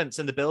interesting comments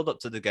in the build-up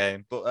to the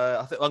game, but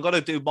I think I'm going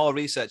to do more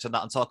research on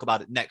that and talk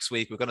about it next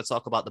week. We're going to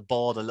talk about the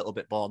board a little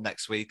bit more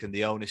next week and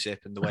the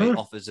ownership and the way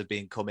offers have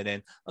been coming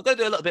in. I'm going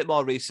to do a little bit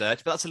more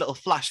research, but that's a little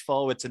flash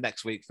forward to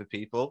next week for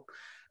people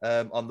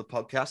on the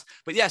podcast.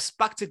 But yes,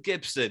 back to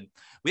Gibson.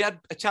 We had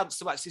a chance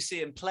to actually see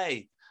him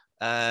play.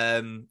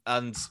 And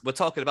we're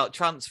talking about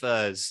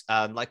transfers.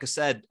 And like I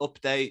said,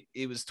 update,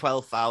 he was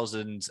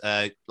 12,000.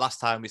 Last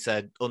time we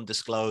said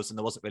undisclosed and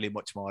there wasn't really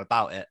much more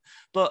about it.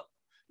 But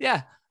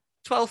yeah,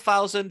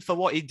 12,000 for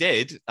what he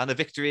did and a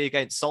victory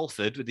against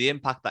Salford with the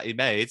impact that he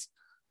made.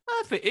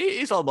 I think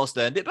he's almost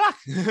earned it back.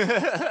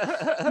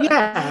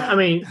 Yeah, I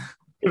mean,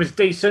 it was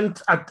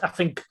decent. I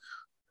think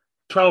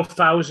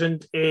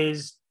 12,000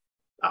 is,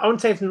 I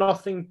wouldn't say it's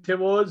nothing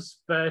to us,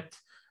 but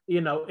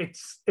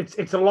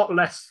it's a lot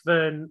less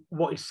than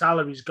what his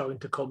salary is going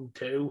to come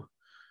to.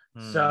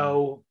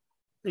 So,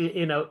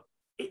 in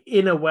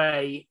a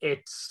way,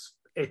 it's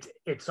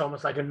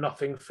almost like a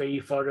nothing fee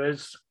for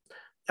us.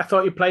 I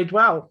thought he played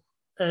well.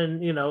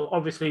 And,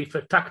 obviously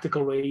for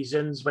tactical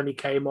reasons, when he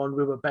came on,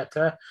 we were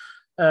better.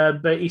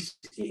 But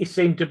he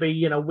seemed to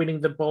be,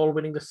 winning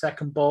the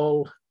second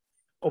ball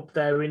up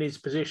there in his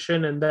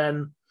position. And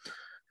then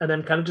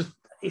kind of just,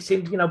 he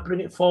seemed to, bring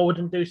it forward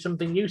and do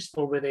something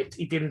useful with it.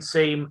 He didn't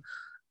seem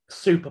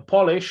super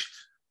polished,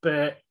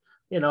 but,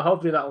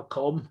 hopefully that'll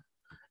come.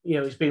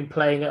 He's been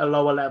playing at a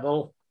lower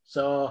level.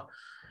 So,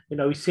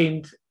 he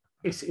seemed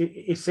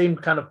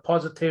kind of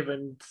positive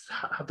and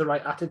had the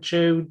right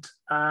attitude,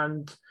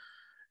 and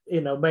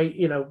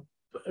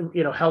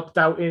helped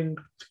out in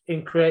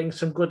creating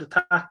some good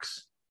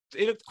attacks.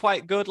 He looked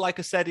quite good. Like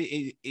I said,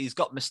 he's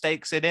got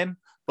mistakes in him,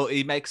 but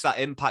he makes that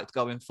impact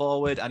going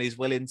forward, and he's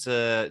willing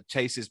to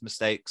chase his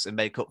mistakes and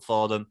make up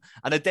for them.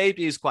 And a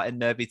debut is quite a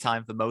nervy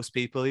time for most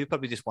people. He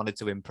probably just wanted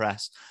to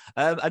impress.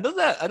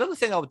 Another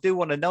thing I do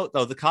want to note,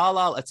 though, the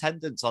Carlisle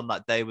attendance on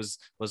that day was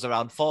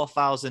around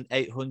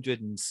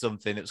 4,800 and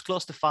something. It was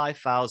close to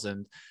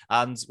 5,000.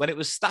 And when it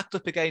was stacked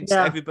up against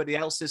everybody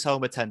else's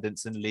home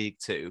attendance in League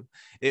Two,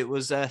 it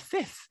was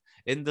fifth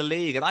in the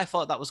league. And I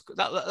thought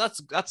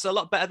that's a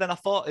lot better than I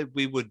thought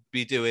we would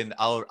be doing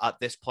at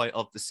this point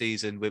of the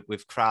season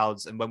with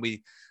crowds. And when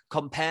we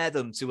compare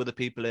them to other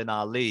people in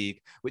our league,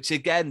 which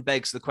again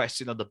begs the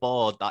question on the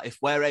board that if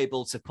we're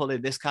able to pull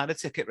in this kind of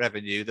ticket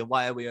revenue, then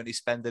why are we only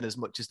spending as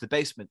much as the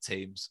basement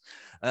teams?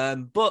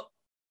 But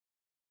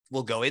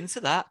we'll go into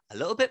that a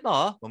little bit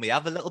more when we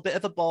have a little bit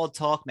of a board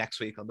talk next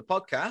week on the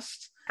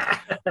podcast.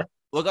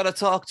 We're going to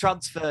talk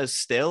transfers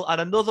still.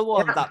 And another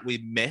one that we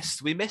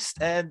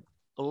missed a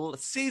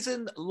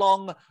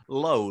season-long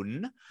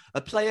loan,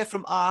 a player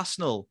from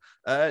Arsenal,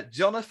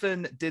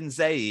 Jonathan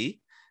Dinzei,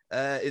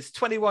 is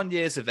 21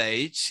 years of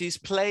age. He's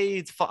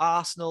played for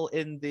Arsenal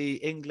in the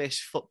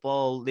English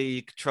Football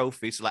League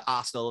trophy, so like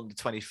Arsenal under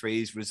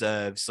 23s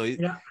reserves. So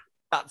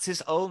that's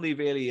his only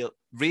really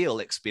real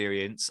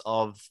experience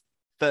of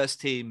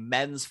first team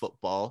men's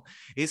football.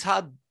 He's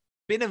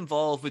been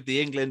involved with the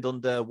England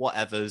under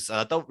whatevers.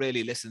 I don't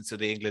really listen to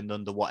the England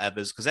under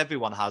whatevers because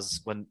everyone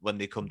has when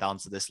they come down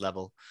to this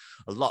level.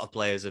 A lot of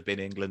players have been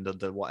England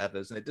under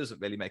whatevers, and it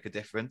doesn't really make a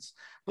difference.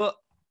 But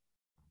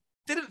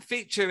didn't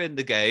feature in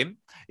the game.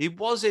 He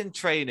was in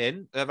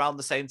training around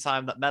the same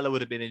time that Mella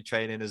would have been in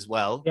training as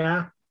well.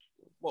 Yeah.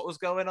 What was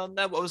going on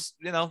there? What was,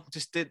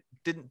 just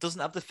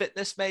doesn't have the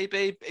fitness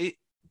maybe.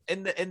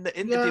 In the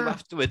interview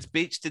afterwards,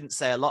 Beach didn't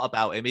say a lot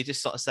about him. He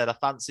just sort of said, I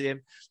fancy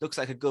him. Looks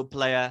like a good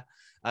player.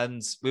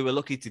 And we were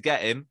lucky to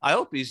get him. I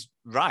hope he's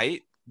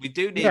right. We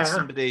do need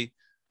somebody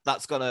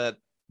that's going to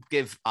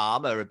give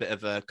Armour a bit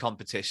of a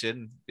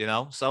competition,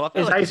 So I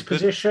feel like his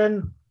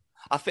position.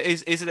 I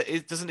think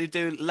doesn't he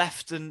do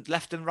left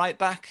and right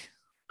back?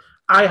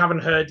 I haven't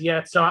heard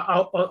yet, so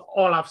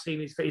all I've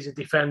seen is that he's a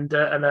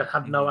defender, and I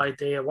have no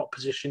idea what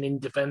position in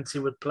defence he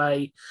would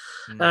play.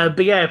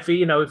 But yeah, if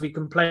he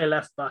can play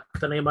left back,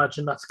 then I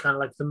imagine that's kind of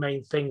like the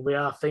main thing we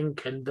are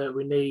thinking that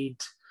we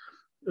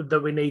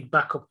need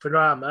backup for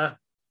Armour.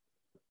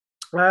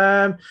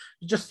 But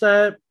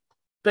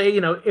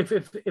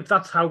if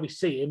that's how we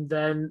see him,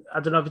 then I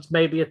don't know if it's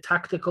maybe a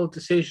tactical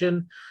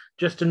decision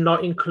just to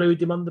not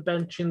include him on the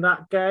bench in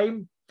that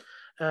game.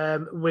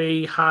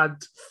 We had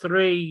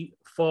 3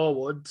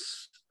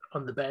 forwards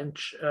on the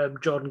bench,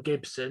 Jordan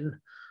Gibson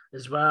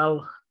as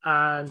well,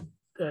 and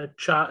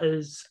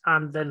Charters,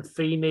 and then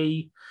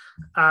Feeney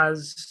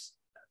and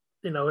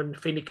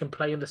Feeney can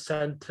play in the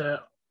centre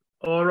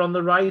or on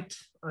the right,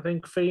 I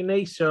think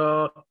Feeney.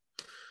 So,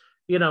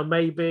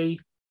 maybe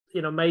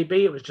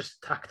it was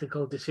just a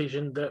tactical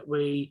decision that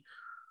we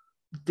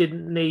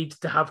didn't need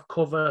to have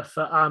cover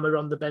for Armour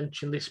on the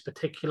bench in this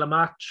particular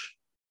match.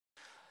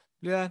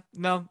 Yeah,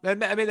 no, I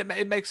mean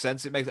it makes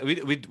sense. It makes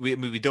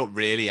we don't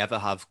really ever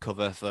have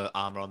cover for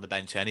Armour on the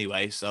bench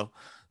anyway. So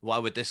why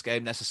would this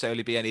game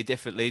necessarily be any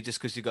differently? Just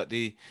because you got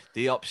the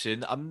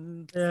option.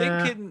 I'm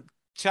thinking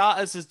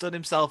Charters has done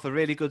himself a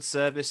really good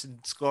service in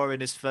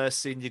scoring his first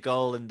senior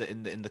goal in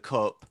the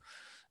cup.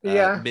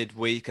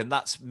 Midweek, and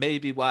that's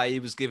maybe why he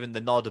was given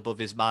the nod above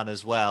his man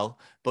as well,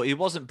 but he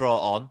wasn't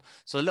brought on,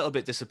 so a little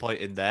bit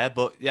disappointing there.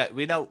 But yeah,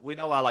 we know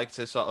I like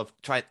to sort of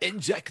try and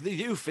inject the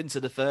youth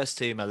into the first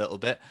team a little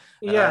bit.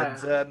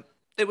 And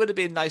it would have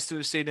been nice to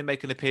have seen him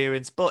make an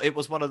appearance, but it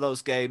was one of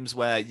those games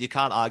where you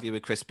can't argue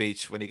with Chris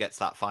Beach when he gets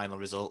that final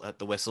result at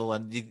the whistle,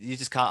 and you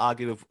just can't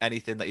argue with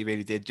anything that he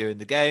really did during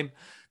the game,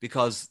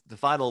 because the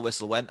final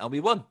whistle went and we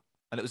won,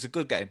 and it was a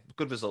good game,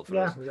 good result for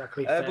us.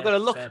 Exactly. We're going to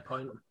look. Fair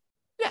point.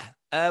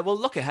 We'll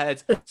look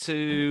ahead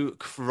to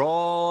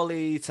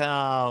Crawley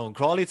Town.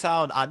 Crawley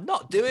Town are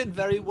not doing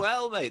very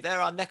well, mate.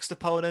 They're our next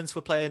opponents.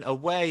 We're playing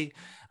away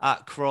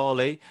at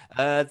Crawley.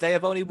 They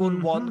have only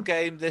won one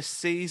game this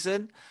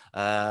season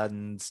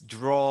and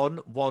drawn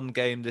one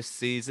game this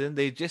season.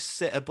 They just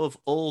sit above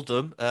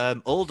Oldham.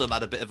 Oldham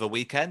had a bit of a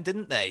weekend,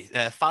 didn't they?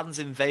 Fans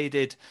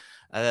invaded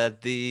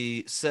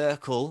the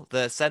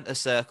centre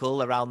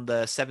circle around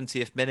the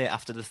 70th minute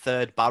after the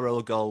third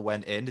Barrow goal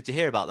went in. Did you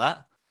hear about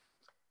that?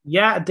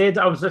 Yeah, I did.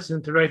 I was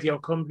listening to Radio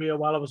Cumbria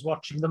while I was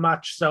watching the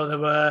match, so they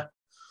were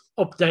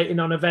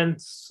updating on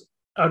events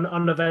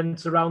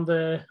around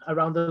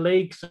the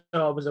league. So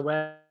I was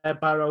aware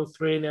Barrow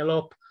 3-0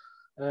 up.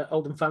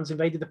 Oldham fans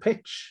invaded the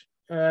pitch.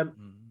 I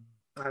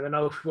don't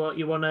know if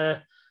you want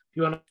to.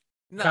 No,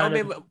 I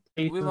mean,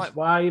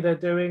 why they're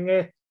doing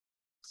it.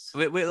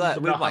 We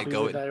might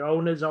go with their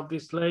owners,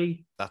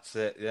 obviously. That's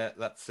it. Yeah,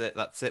 that's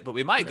it. But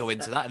we might go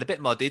into that in a bit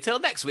more detail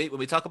next week when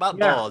we talk about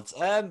boards.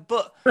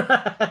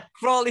 But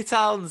Crawley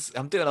Town's,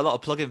 I'm doing a lot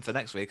of plugging for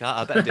next week.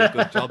 I better do a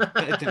good job.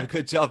 Do a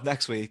good job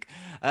next week.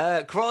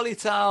 Crawley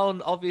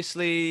Town,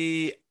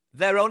 obviously,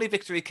 their only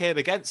victory came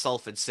against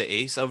Salford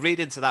City. So read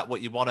into that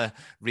what you want to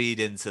read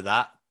into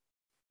that.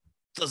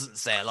 Doesn't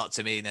say a lot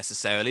to me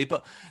necessarily,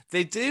 but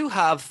they do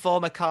have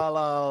former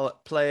Carlisle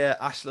player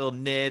Ashley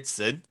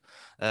Nadeson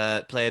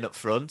playing up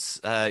front.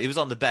 He was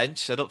on the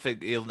bench. I don't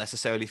think he'll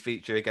necessarily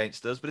feature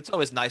against us, but it's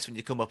always nice when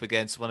you come up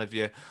against one of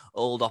your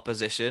old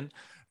opposition.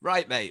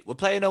 Right, mate, we're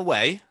playing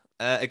away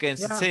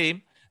against a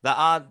team that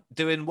aren't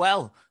doing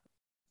well.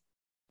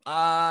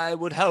 I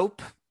would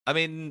hope. I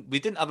mean, we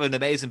didn't have an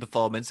amazing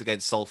performance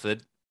against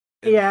Salford.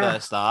 in the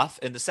first half.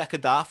 In the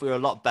second half, we were a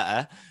lot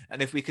better.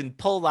 And if we can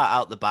pull that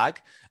out the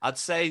bag, I'd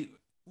say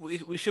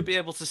we should be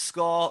able to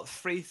score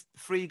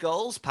three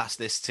goals past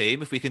this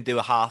team if we can do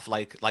a half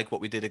like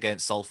what we did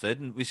against Salford.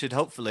 And we should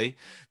hopefully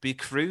be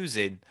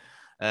cruising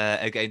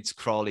against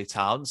Crawley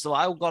Town. So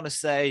I'm going to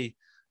say,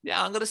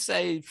 I'm going to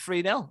say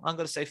 3-0. I'm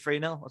going to say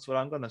 3-0. That's what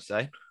I'm going to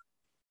say.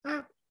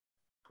 I'll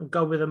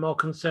go with a more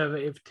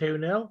conservative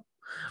 2-0.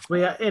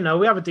 We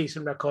have a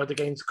decent record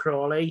against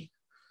Crawley.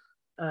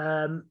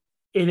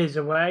 It is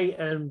away,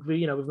 and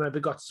we've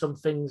maybe got some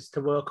things to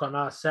work on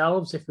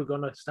ourselves if we're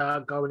going to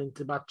start going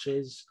into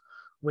matches,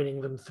 winning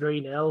them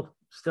 3-0.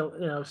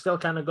 Still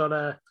kind of got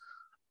to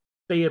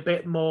be a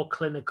bit more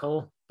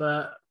clinical,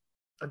 but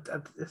I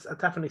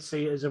definitely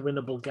see it as a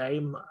winnable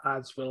game,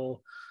 as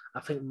will I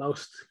think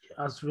most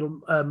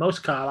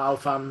Carlisle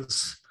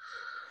fans.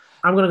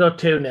 I'm going to go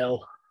 2-0.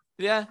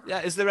 Yeah.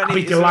 Is there any? I'd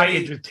be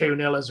delighted with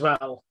 2-0 as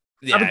well.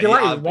 Yeah, I'd be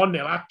delighted with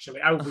 1-0,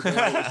 actually. I would be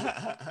delighted.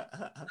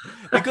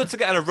 It'd be good to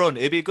get on a run.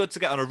 It'd be good to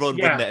get on a run,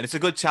 Yeah. wouldn't it? And it's a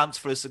good chance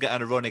for us to get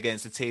on a run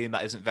against a team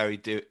that isn't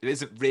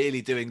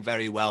really doing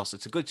very well. So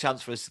it's a good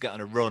chance for us to get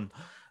on a run.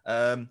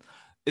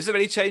 Is there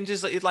any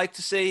changes that you'd like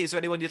to see? Is there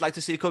anyone you'd like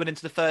to see coming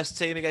into the first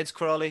team against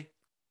Crawley?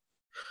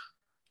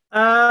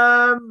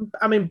 I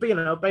mean,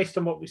 based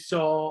on what we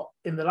saw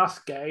in the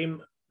last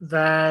game,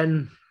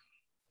 then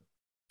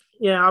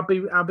I'll be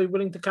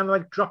willing to kind of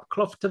like drop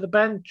Clough to the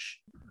bench.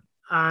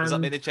 Does that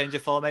mean a change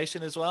of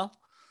formation as well?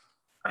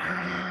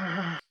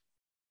 I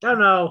don't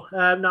know.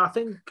 No, I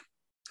think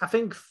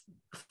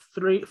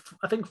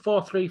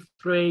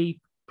 4-3-3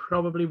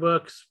 probably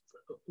works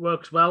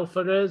well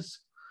for us.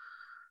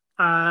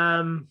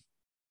 There's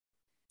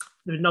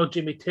no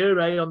Jimmy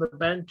Toure on the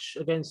bench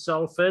against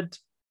Salford.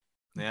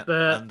 Yeah,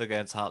 and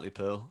against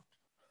Hartlepool.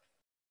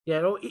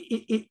 Yeah,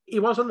 he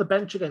was on the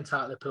bench against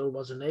Hartlepool,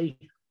 wasn't he?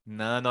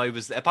 No, he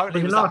was.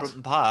 Apparently, he was at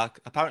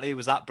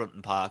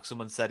Brunton Park.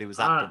 Someone said he was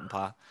at Brunton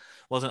Park.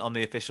 Wasn't on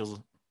the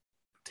official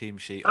team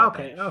sheet.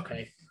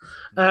 Okay.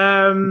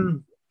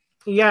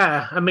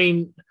 Yeah, I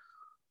mean,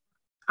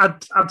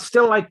 I'd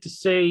still like to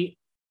see,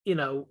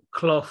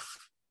 Clough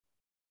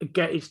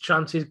get his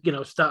chances,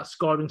 start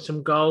scoring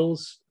some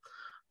goals.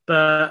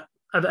 But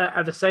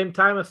at the same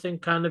time, I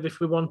think kind of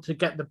if we want to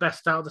get the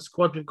best out of the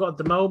squad we've got at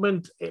the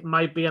moment, it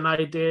might be an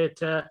idea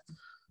to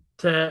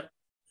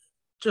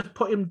just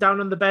put him down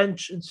on the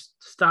bench and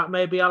start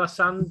maybe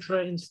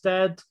Alessandra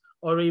instead,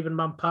 or even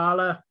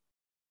Mampala.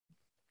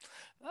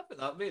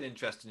 That'd be an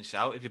interesting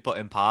shout if you put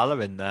Impala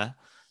in there.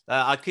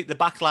 I'd keep the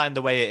back line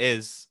the way it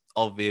is,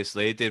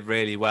 obviously. It did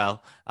really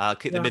well.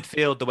 Keep the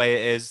midfield the way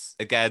it is.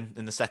 Again,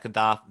 in the second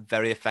half,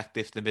 very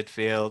effective, the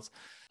midfield.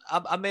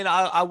 I mean,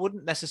 I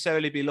wouldn't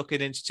necessarily be looking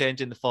into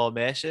changing the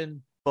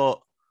formation, but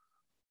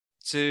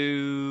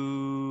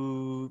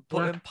to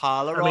put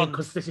Impala on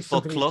because this is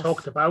something we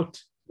talked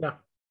about. Yeah.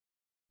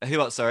 Who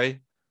what,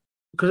 sorry?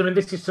 Because, I mean,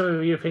 this is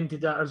something you've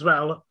hinted at as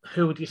well.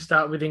 Who would you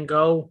start with in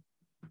goal?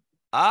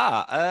 Do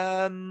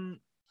you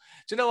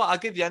know what? I'll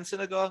give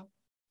Jensen a go.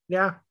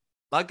 Yeah.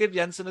 I'll give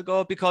Jensen a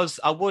go because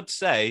I would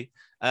say,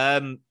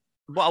 what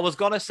I was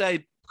going to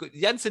say,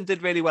 Jensen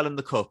did really well in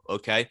the cup,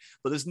 okay?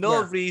 But there's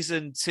no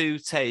reason to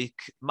take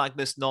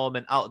Magnus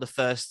Norman out of the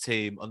first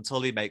team until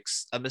he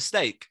makes a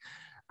mistake.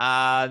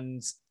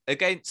 And the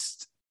game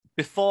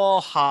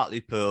before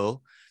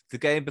Hartlepool,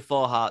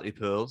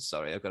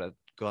 sorry, I've got to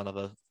go on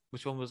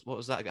what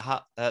was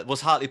that?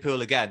 Was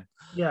Hartlepool again?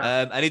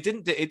 Yeah. And he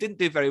didn't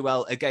do very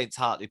well against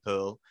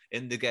Hartlepool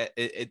in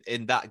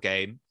that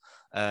game,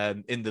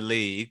 in the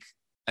league,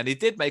 and he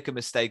did make a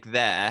mistake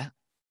there.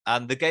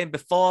 And the game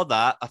before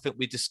that, I think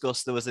we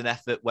discussed there was an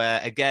effort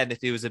where, again, if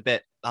he was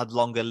had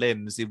longer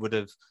limbs, he would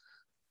have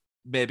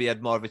maybe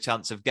had more of a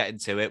chance of getting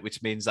to it,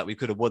 which means that we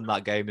could have won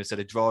that game instead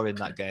of drawing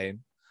that game.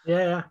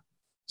 Yeah.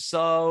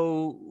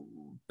 So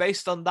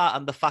based on that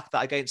and the fact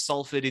that against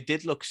Salford, he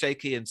did look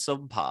shaky in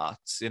some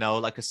parts,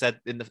 like I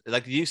said,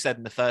 like you said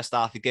in the first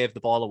half, he gave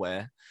the ball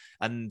away,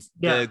 and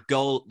the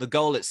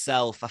goal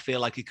itself, I feel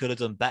like he could have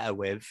done better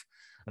with.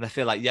 And I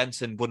feel like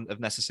Jensen wouldn't have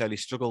necessarily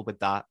struggled with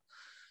that.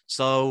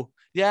 So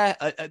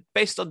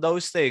based on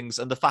those things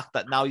and the fact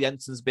that now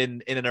Jensen's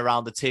been in and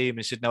around the team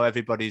and should know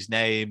everybody's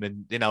name,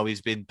 and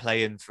he's been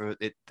playing for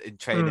it in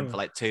training for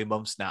like 2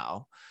 months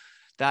now,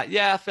 that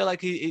I feel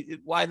like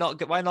why not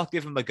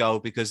give him a go?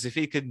 Because if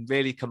he can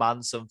really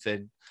command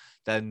something,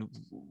 then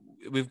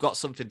we've got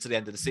something to the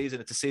end of the season.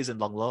 It's a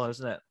season-long loan,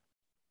 isn't it?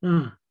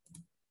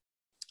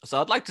 So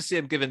I'd like to see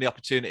him given the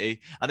opportunity.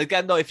 And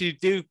again, though, if you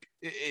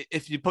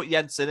put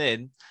Jensen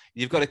in,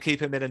 you've got to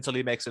keep him in until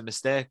he makes a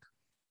mistake.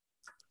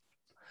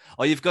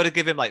 Or you've got to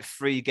give him like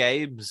 3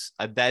 games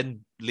and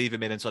then leave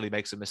him in until he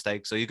makes a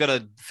mistake. So you've got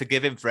to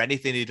forgive him for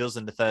anything he does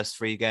in the first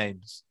 3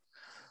 games.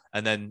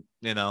 And then,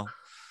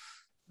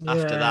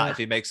 after that, if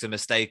he makes a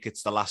mistake,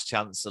 it's the last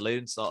chance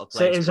saloon sort of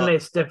place. So isn't it?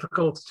 It's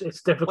difficult.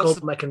 It's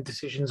difficult making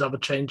decisions over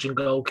changing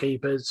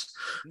goalkeepers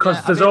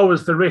because there's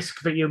always the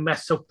risk that you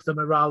mess up the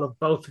morale of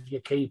both of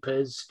your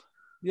keepers.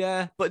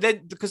 Yeah, but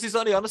then because he's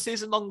only on a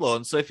season-long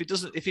loan, so if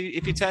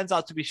he turns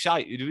out to be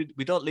shite,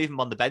 we don't leave him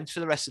on the bench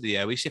for the rest of the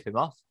year. We ship him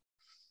off.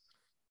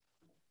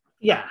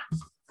 Yeah.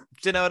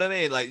 Do you know what I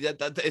mean? Like,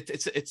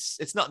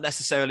 it's not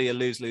necessarily a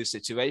lose-lose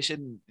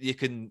situation. You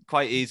can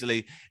quite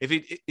easily, if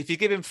you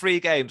give him 3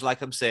 games,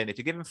 like I'm saying, if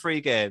you give him 3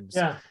 games,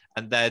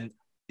 and then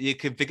you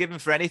can forgive him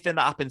for anything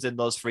that happens in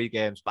those 3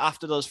 games. But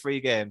after those 3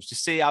 games,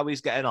 just see how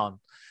he's getting on.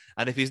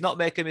 And if he's not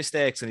making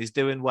mistakes and he's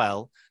doing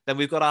well, then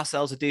we've got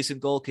ourselves a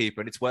decent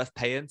goalkeeper and it's worth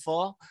paying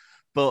for.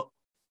 But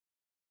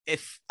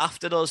if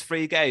after those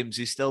 3 games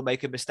he's still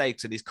making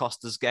mistakes and he's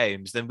cost us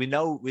games, then we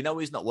know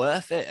he's not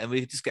worth it, and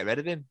we just get rid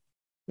of him.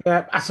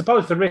 Yeah, I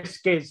suppose the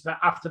risk is that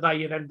after that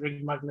you then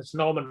bring Magnus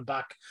Norman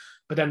back,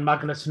 but then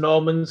Magnus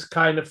Norman's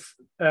kind of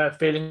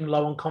feeling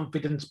low on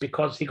confidence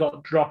because he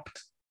got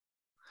dropped.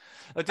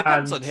 It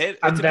depends on him.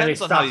 And then it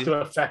starts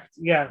to affect,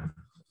 Yeah,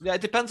 it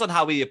depends on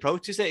how he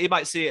approaches it. He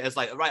might see it as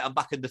like, right, I'm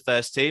back in the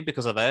first team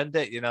because I've earned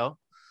it, you know?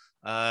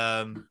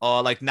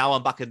 Or like, now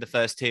I'm back in the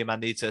first team, I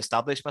need to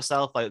establish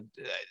myself. Like,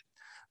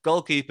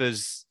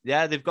 goalkeepers,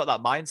 yeah, they've got that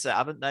mindset,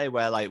 haven't they?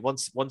 Where like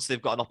once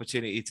they've got an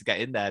opportunity to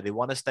get in there, they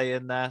want to stay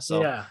in there.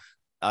 So, yeah.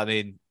 I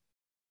mean,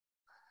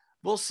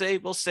 we'll see.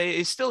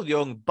 He's still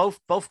young.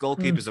 Both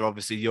goalkeepers are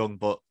obviously young,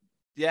 but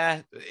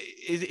yeah,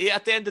 he,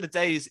 at the end of the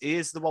day, he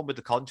is the one with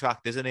the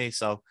contract, isn't he?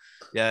 So,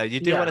 yeah, you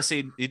do want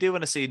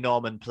to see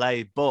Norman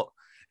play, but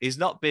he's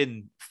not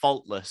been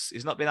faultless.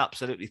 He's not been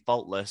absolutely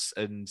faultless,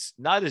 and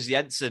neither's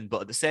Jensen.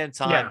 But at the same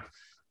time,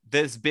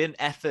 there's been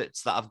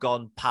efforts that have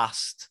gone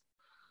past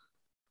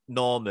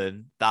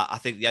Norman that I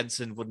think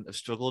Jensen wouldn't have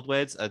struggled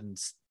with, and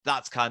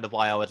that's kind of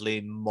why I would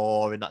lean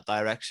more in that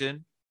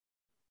direction.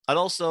 And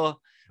also,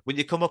 when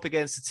you come up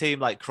against a team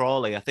like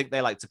Crawley, I think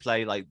they like to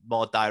play like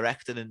more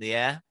direct and in the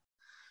air.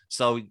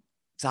 So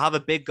to have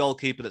a big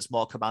goalkeeper that's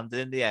more commanding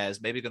in the air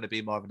is maybe going to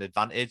be more of an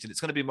advantage, and it's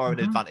going to be more of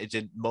an advantage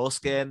in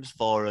most games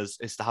for us,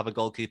 is to have a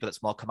goalkeeper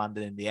that's more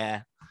commanding in the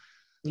air.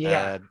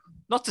 Yeah.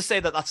 Not to say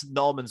that that's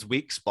Norman's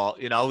weak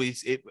spot, you know,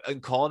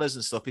 in corners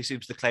and stuff, he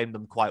seems to claim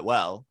them quite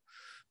well,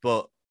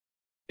 but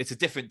it's a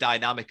different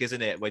dynamic,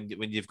 isn't it? When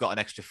you've got an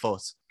extra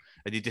foot,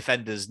 and your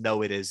defenders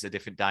know it is a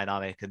different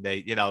dynamic, and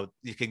they, you know,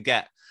 you can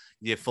get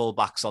your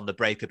fullbacks on the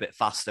break a bit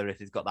faster if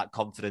you've got that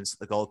confidence that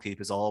the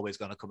goalkeeper's always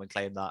going to come and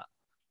claim that.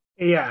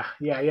 Yeah,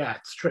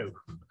 it's true.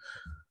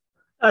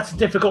 That's a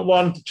difficult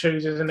one to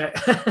choose, isn't it?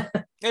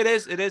 It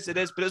is,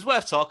 but it's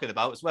worth talking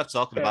about.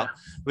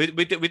 We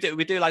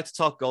do like to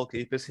talk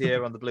goalkeepers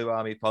here on the Blue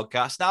Army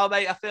podcast. Now,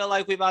 mate, I feel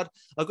like we've had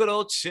a good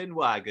old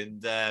chinwag,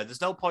 and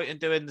there's no point in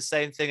doing the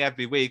same thing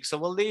every week. So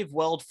we'll leave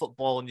world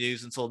football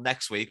news until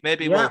next week.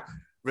 Maybe we'll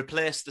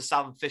replace the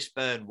Sam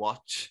Fishburne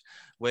watch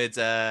with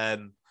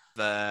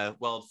the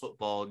world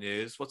football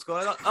news. What's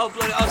going on? Oh,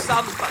 bloody! Oh,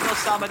 Sam's back. No,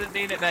 Sam, I didn't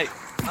mean it, mate.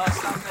 Oh,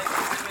 Sam, mate,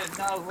 what are you doing?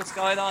 No, what's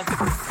going on?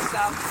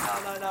 Sam,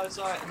 no, it's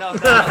all right. No,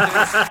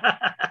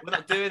 we're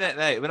not doing it,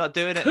 mate. We're not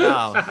doing it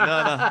now.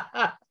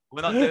 No.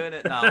 We're not doing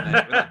it now,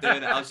 mate. We're not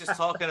doing it. I was just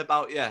talking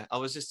about,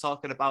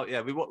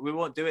 we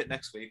won't do it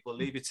next week. We'll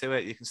leave you to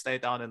it. You can stay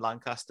down in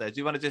Lancaster. Do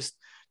you want to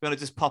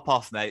just pop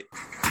off, mate?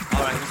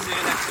 All right, we'll see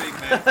you next week,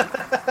 mate.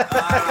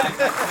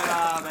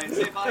 All right, mate.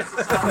 Say bye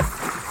to Sam.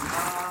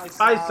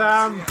 Bye,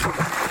 Sam. See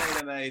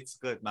you later, mate.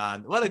 Good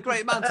man. What a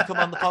great man to come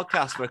on the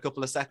podcast for a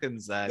couple of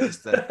seconds there,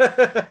 just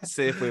to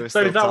see if we were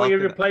still So is that talking. what you're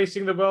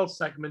replacing the world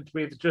segment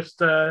with?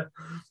 Just a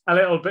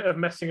little bit of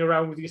messing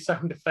around with your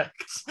sound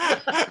effects?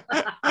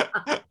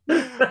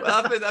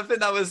 Well, I think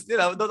that was,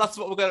 that's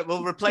what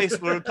we'll replace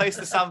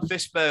the Sam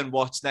Fishburne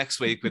watch next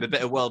week with a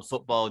bit of world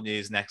football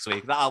news next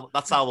week.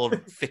 That's how we'll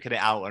thicken it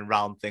out and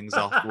round things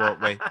off, won't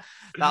we?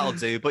 That'll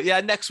do. But yeah,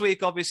 next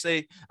week,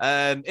 obviously,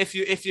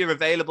 if you're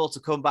available to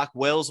come back,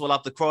 Wills will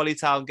have the Crawley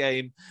Town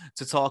game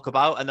to talk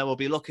about, and then we'll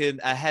be looking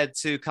ahead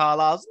to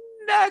Carlisle's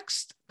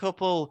next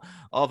couple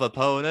of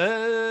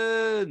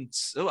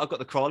opponents. Oh, I've got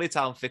the Crawley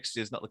Town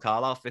fixtures, not the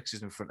Carlisle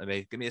fixtures in front of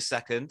me. Give me a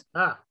second.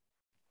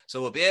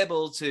 So we'll be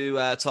able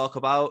to talk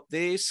about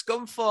the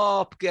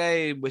Scunthrope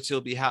game, which will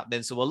be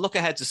happening. So we'll look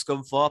ahead to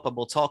Scunthrope and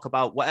we'll talk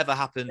about whatever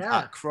happened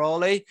at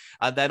Crawley.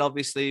 And then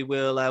obviously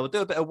we'll do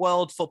a bit of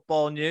world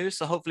football news.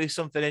 So hopefully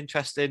something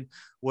interesting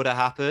would have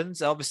happened.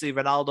 Obviously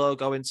Ronaldo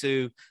going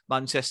to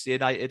Manchester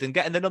United and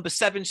getting the number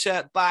 7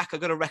 shirt back. I'm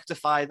going to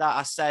rectify that.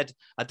 I said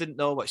I didn't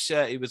know what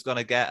shirt he was going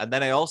to get. And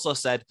then I also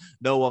said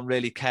no one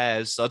really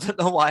cares. So I don't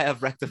know why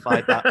I've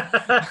rectified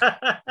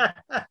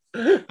that.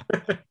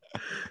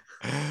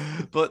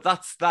 But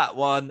that's that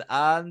one.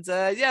 And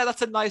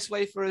that's a nice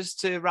way for us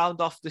to round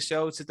off the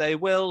show today.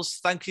 Wills,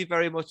 thank you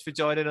very much for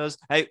joining us.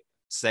 Hey,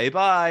 say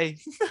bye.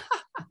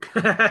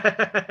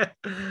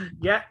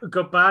 Yeah,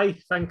 goodbye.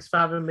 Thanks for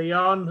having me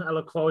on. I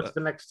look forward to the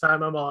next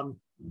time I'm on.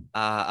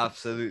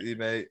 Absolutely,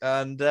 mate.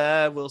 And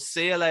we'll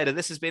see you later.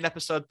 This has been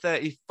episode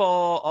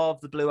 34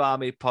 of the Blue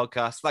Army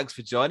podcast. Thanks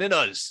for joining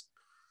us.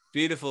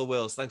 Beautiful,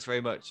 Wills. Thanks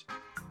very much.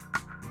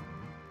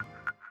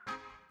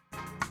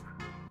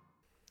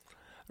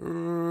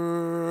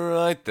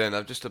 Right then,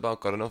 I've just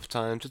about got enough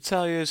time to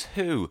tell you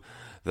who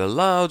the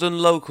Loud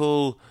and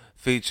Local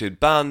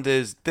featured band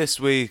is this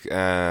week,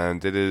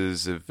 and it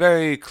is a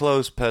very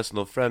close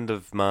personal friend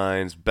of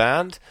mine's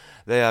band.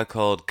 They are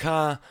called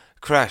Car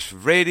Crash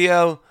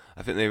Radio,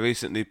 I think they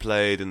recently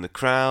played in The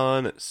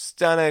Crown at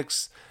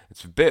Stanix.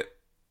 It's a bit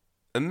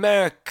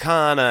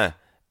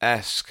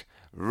Americana-esque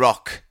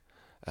rock.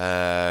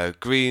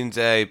 Green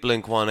Day,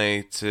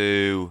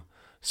 Blink-182,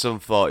 Sum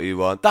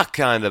 41, that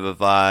kind of a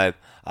vibe.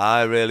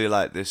 I really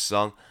like this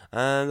song,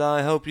 and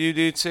I hope you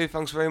do too.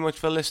 Thanks very much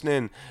for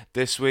listening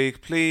this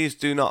week. Please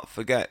do not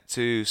forget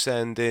to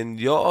send in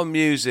your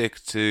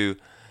music to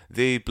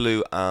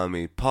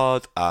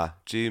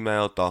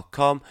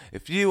thebluearmypod@gmail.com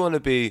if you want to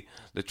be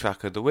the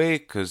track of the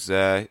week, because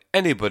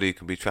anybody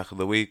can be track of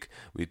the week.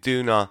 We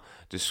do not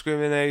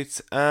discriminate.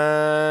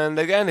 And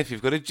again, if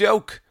you've got a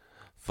joke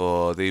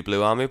for the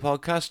Blue Army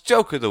Podcast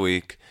Joke of the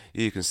Week,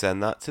 you can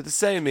send that to the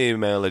same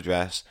email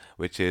address,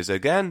 which is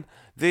again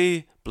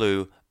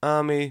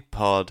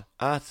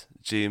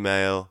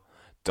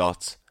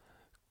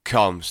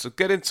thebluearmypod@gmail.com. So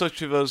get in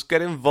touch with us,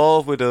 get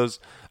involved with us.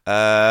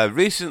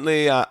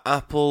 Recently our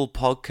Apple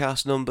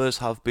Podcast numbers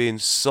have been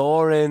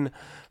soaring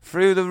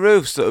through the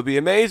roof, so it would be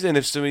amazing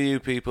if some of you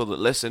people that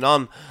listen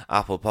on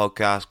Apple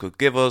Podcast could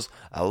give us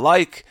a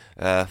like,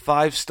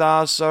 5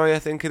 stars, I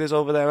think it is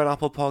over there on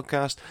Apple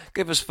Podcast.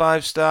 Give us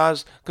 5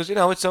 stars, because,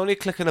 it's only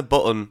clicking a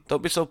button.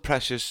 Don't be so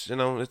precious,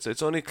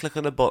 it's only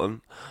clicking a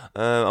button,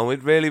 and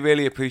we'd really,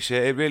 really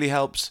appreciate it. It really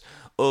helps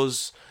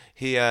us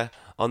here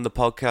on the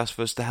podcast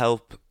for us to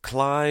help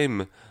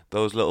climb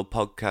those little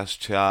podcast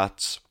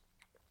charts,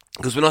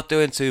 because we're not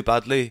doing too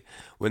badly.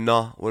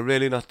 We're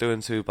really not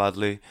doing too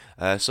badly.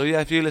 So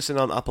yeah, if you listen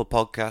on Apple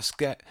Podcasts,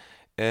 get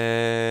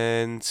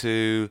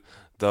into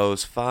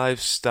those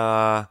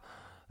 5-star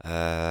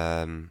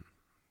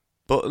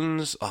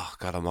buttons. Oh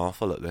God, I'm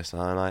awful at this,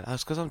 aren't I?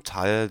 That's because I'm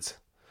tired.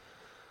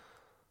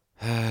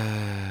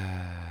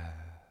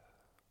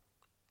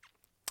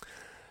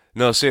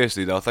 No,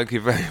 seriously though, thank you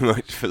very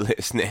much for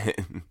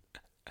listening.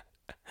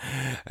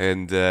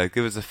 And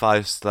give us a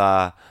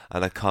 5-star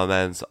and a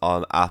comment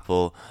on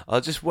Apple,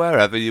 or just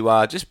wherever you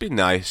are. Just be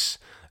nice.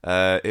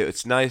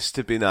 It's nice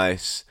to be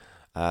nice,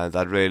 and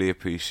I'd really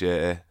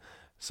appreciate it.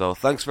 So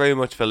thanks very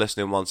much for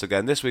listening once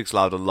again. This week's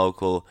Loud and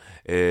Local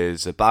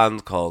is a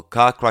band called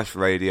Car Crash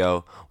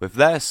Radio with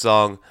their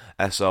song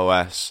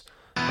SOS.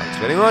 Thanks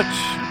very much.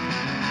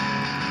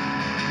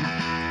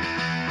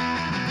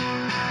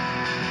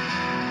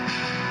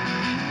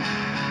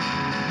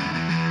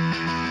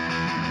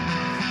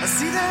 I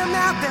see them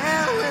out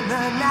there in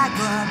the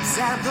nightclubs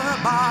and the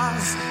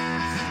bars,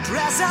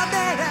 dressed up,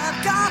 made of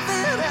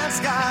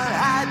confidence, God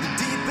hide the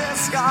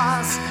deepest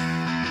scars.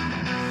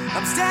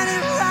 I'm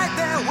standing right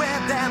there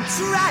with them,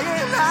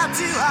 trying not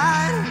to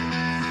hide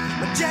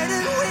my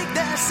jaded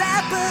weakness,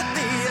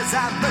 apathy as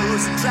I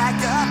lose track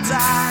of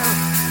time.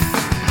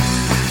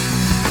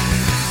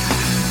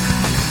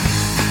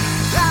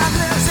 I'm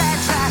losing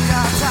track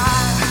of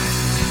time.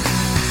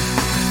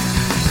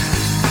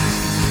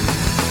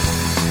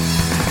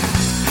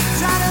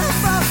 Try to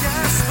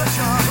focus, but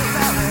you're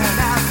running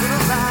out the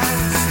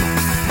lines.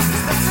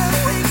 Spend some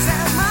weeks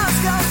and months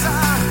goes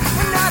on,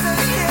 another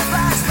year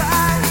flies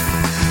by.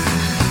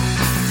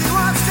 You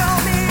once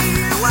told me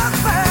you were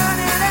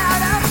burning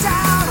out of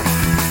town.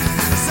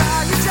 I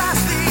saw you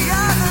just the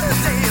other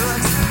day,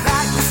 looks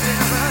like you're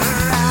still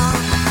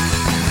around.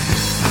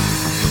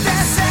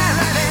 They're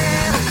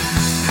serenade,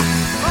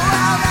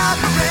 around our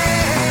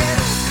parade,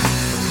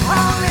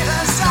 only the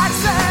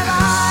strikes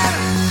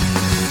survive.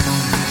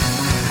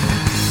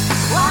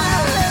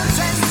 Wanna lose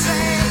and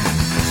streak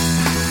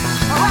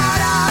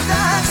out of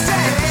the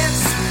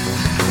streets,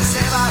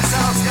 save our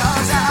souls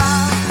goes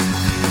out.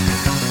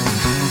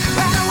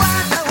 And I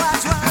wonder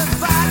what's worth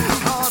fighting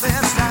for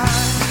this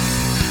time.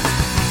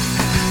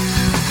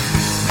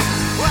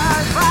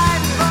 Worth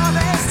fighting for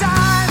this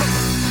time.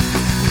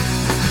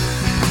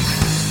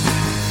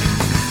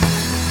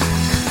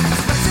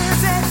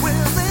 Spaces in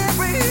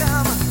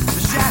equilibrium, the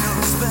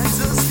shadows split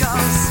to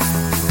skulls.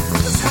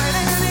 It's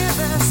waiting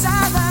in the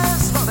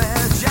silence for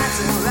their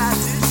gentle light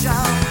to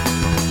show.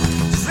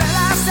 Just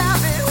realized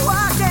I've been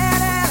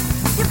walking in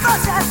your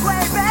footsteps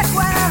way back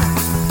when.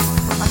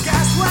 I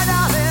guess when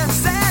all is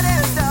said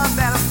and done,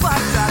 that I'm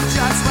fucked up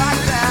just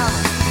like them.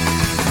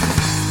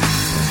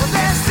 But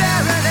they're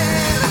staring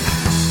in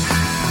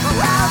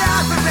around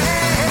our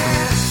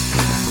parade,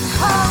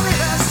 only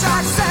the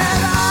strikes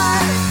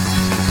survive.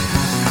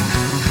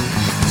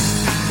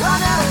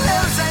 Wanna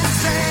lose and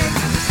streak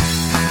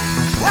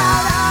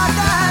out of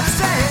the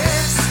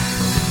streets,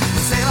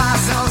 save our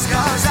souls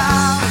goes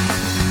out.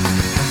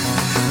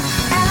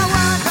 And I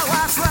wonder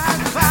what's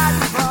worth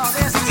fighting for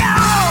this. Yo!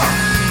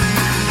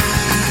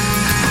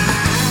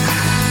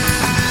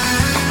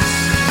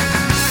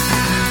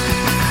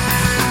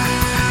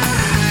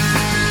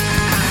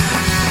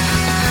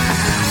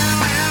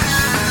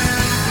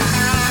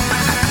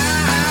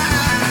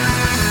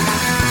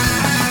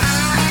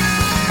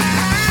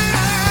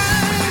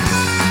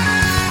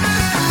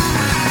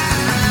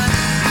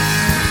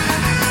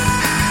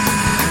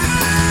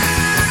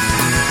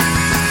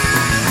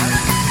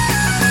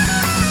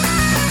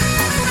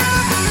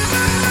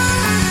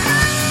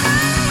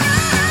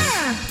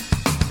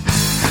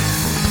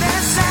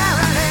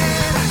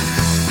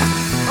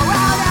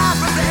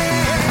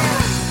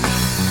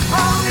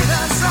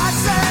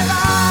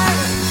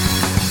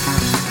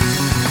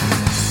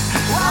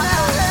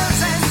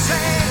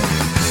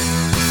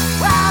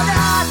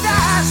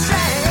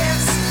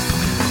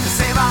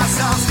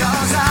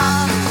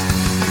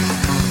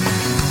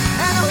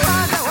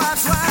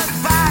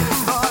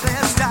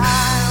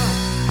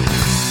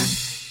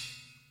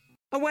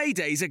 Away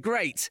days are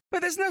great,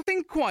 but there's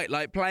nothing quite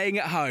like playing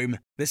at home.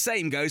 The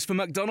same goes for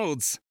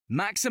McDonald's.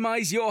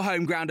 Maximise your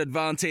home ground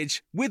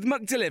advantage with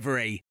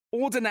McDelivery.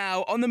 Order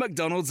now on the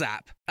McDonald's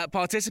app. At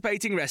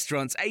participating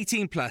restaurants,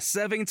 18 plus,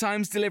 serving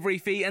times, delivery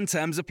fee and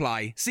terms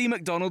apply. See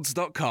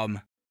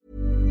mcdonalds.com.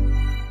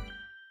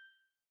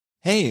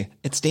 Hey,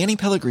 it's Danny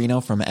Pellegrino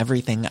from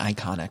Everything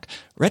Iconic.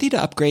 Ready to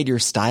upgrade your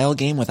style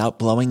game without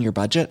blowing your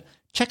budget?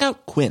 Check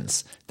out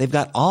Quince. They've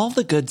got all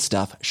the good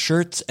stuff,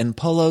 shirts and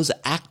polos,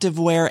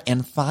 activewear,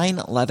 and fine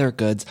leather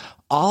goods,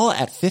 all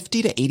at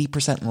 50 to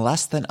 80%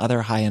 less than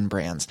other high-end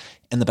brands.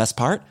 And the best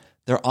part?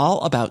 They're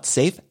all about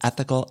safe,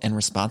 ethical, and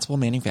responsible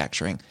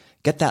manufacturing.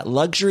 Get that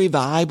luxury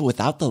vibe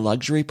without the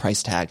luxury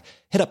price tag.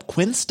 Hit up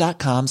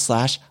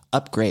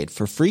quince.com/upgrade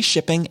for free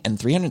shipping and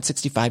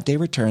 365-day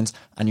returns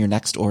on your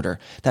next order.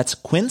 That's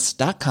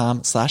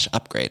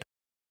quince.com/upgrade.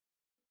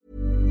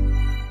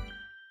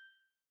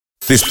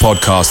 This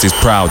podcast is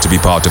proud to be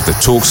part of the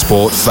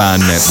TalkSport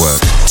Fan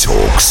Network.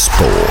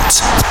 TalkSport.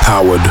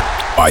 Powered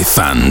by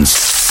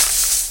fans.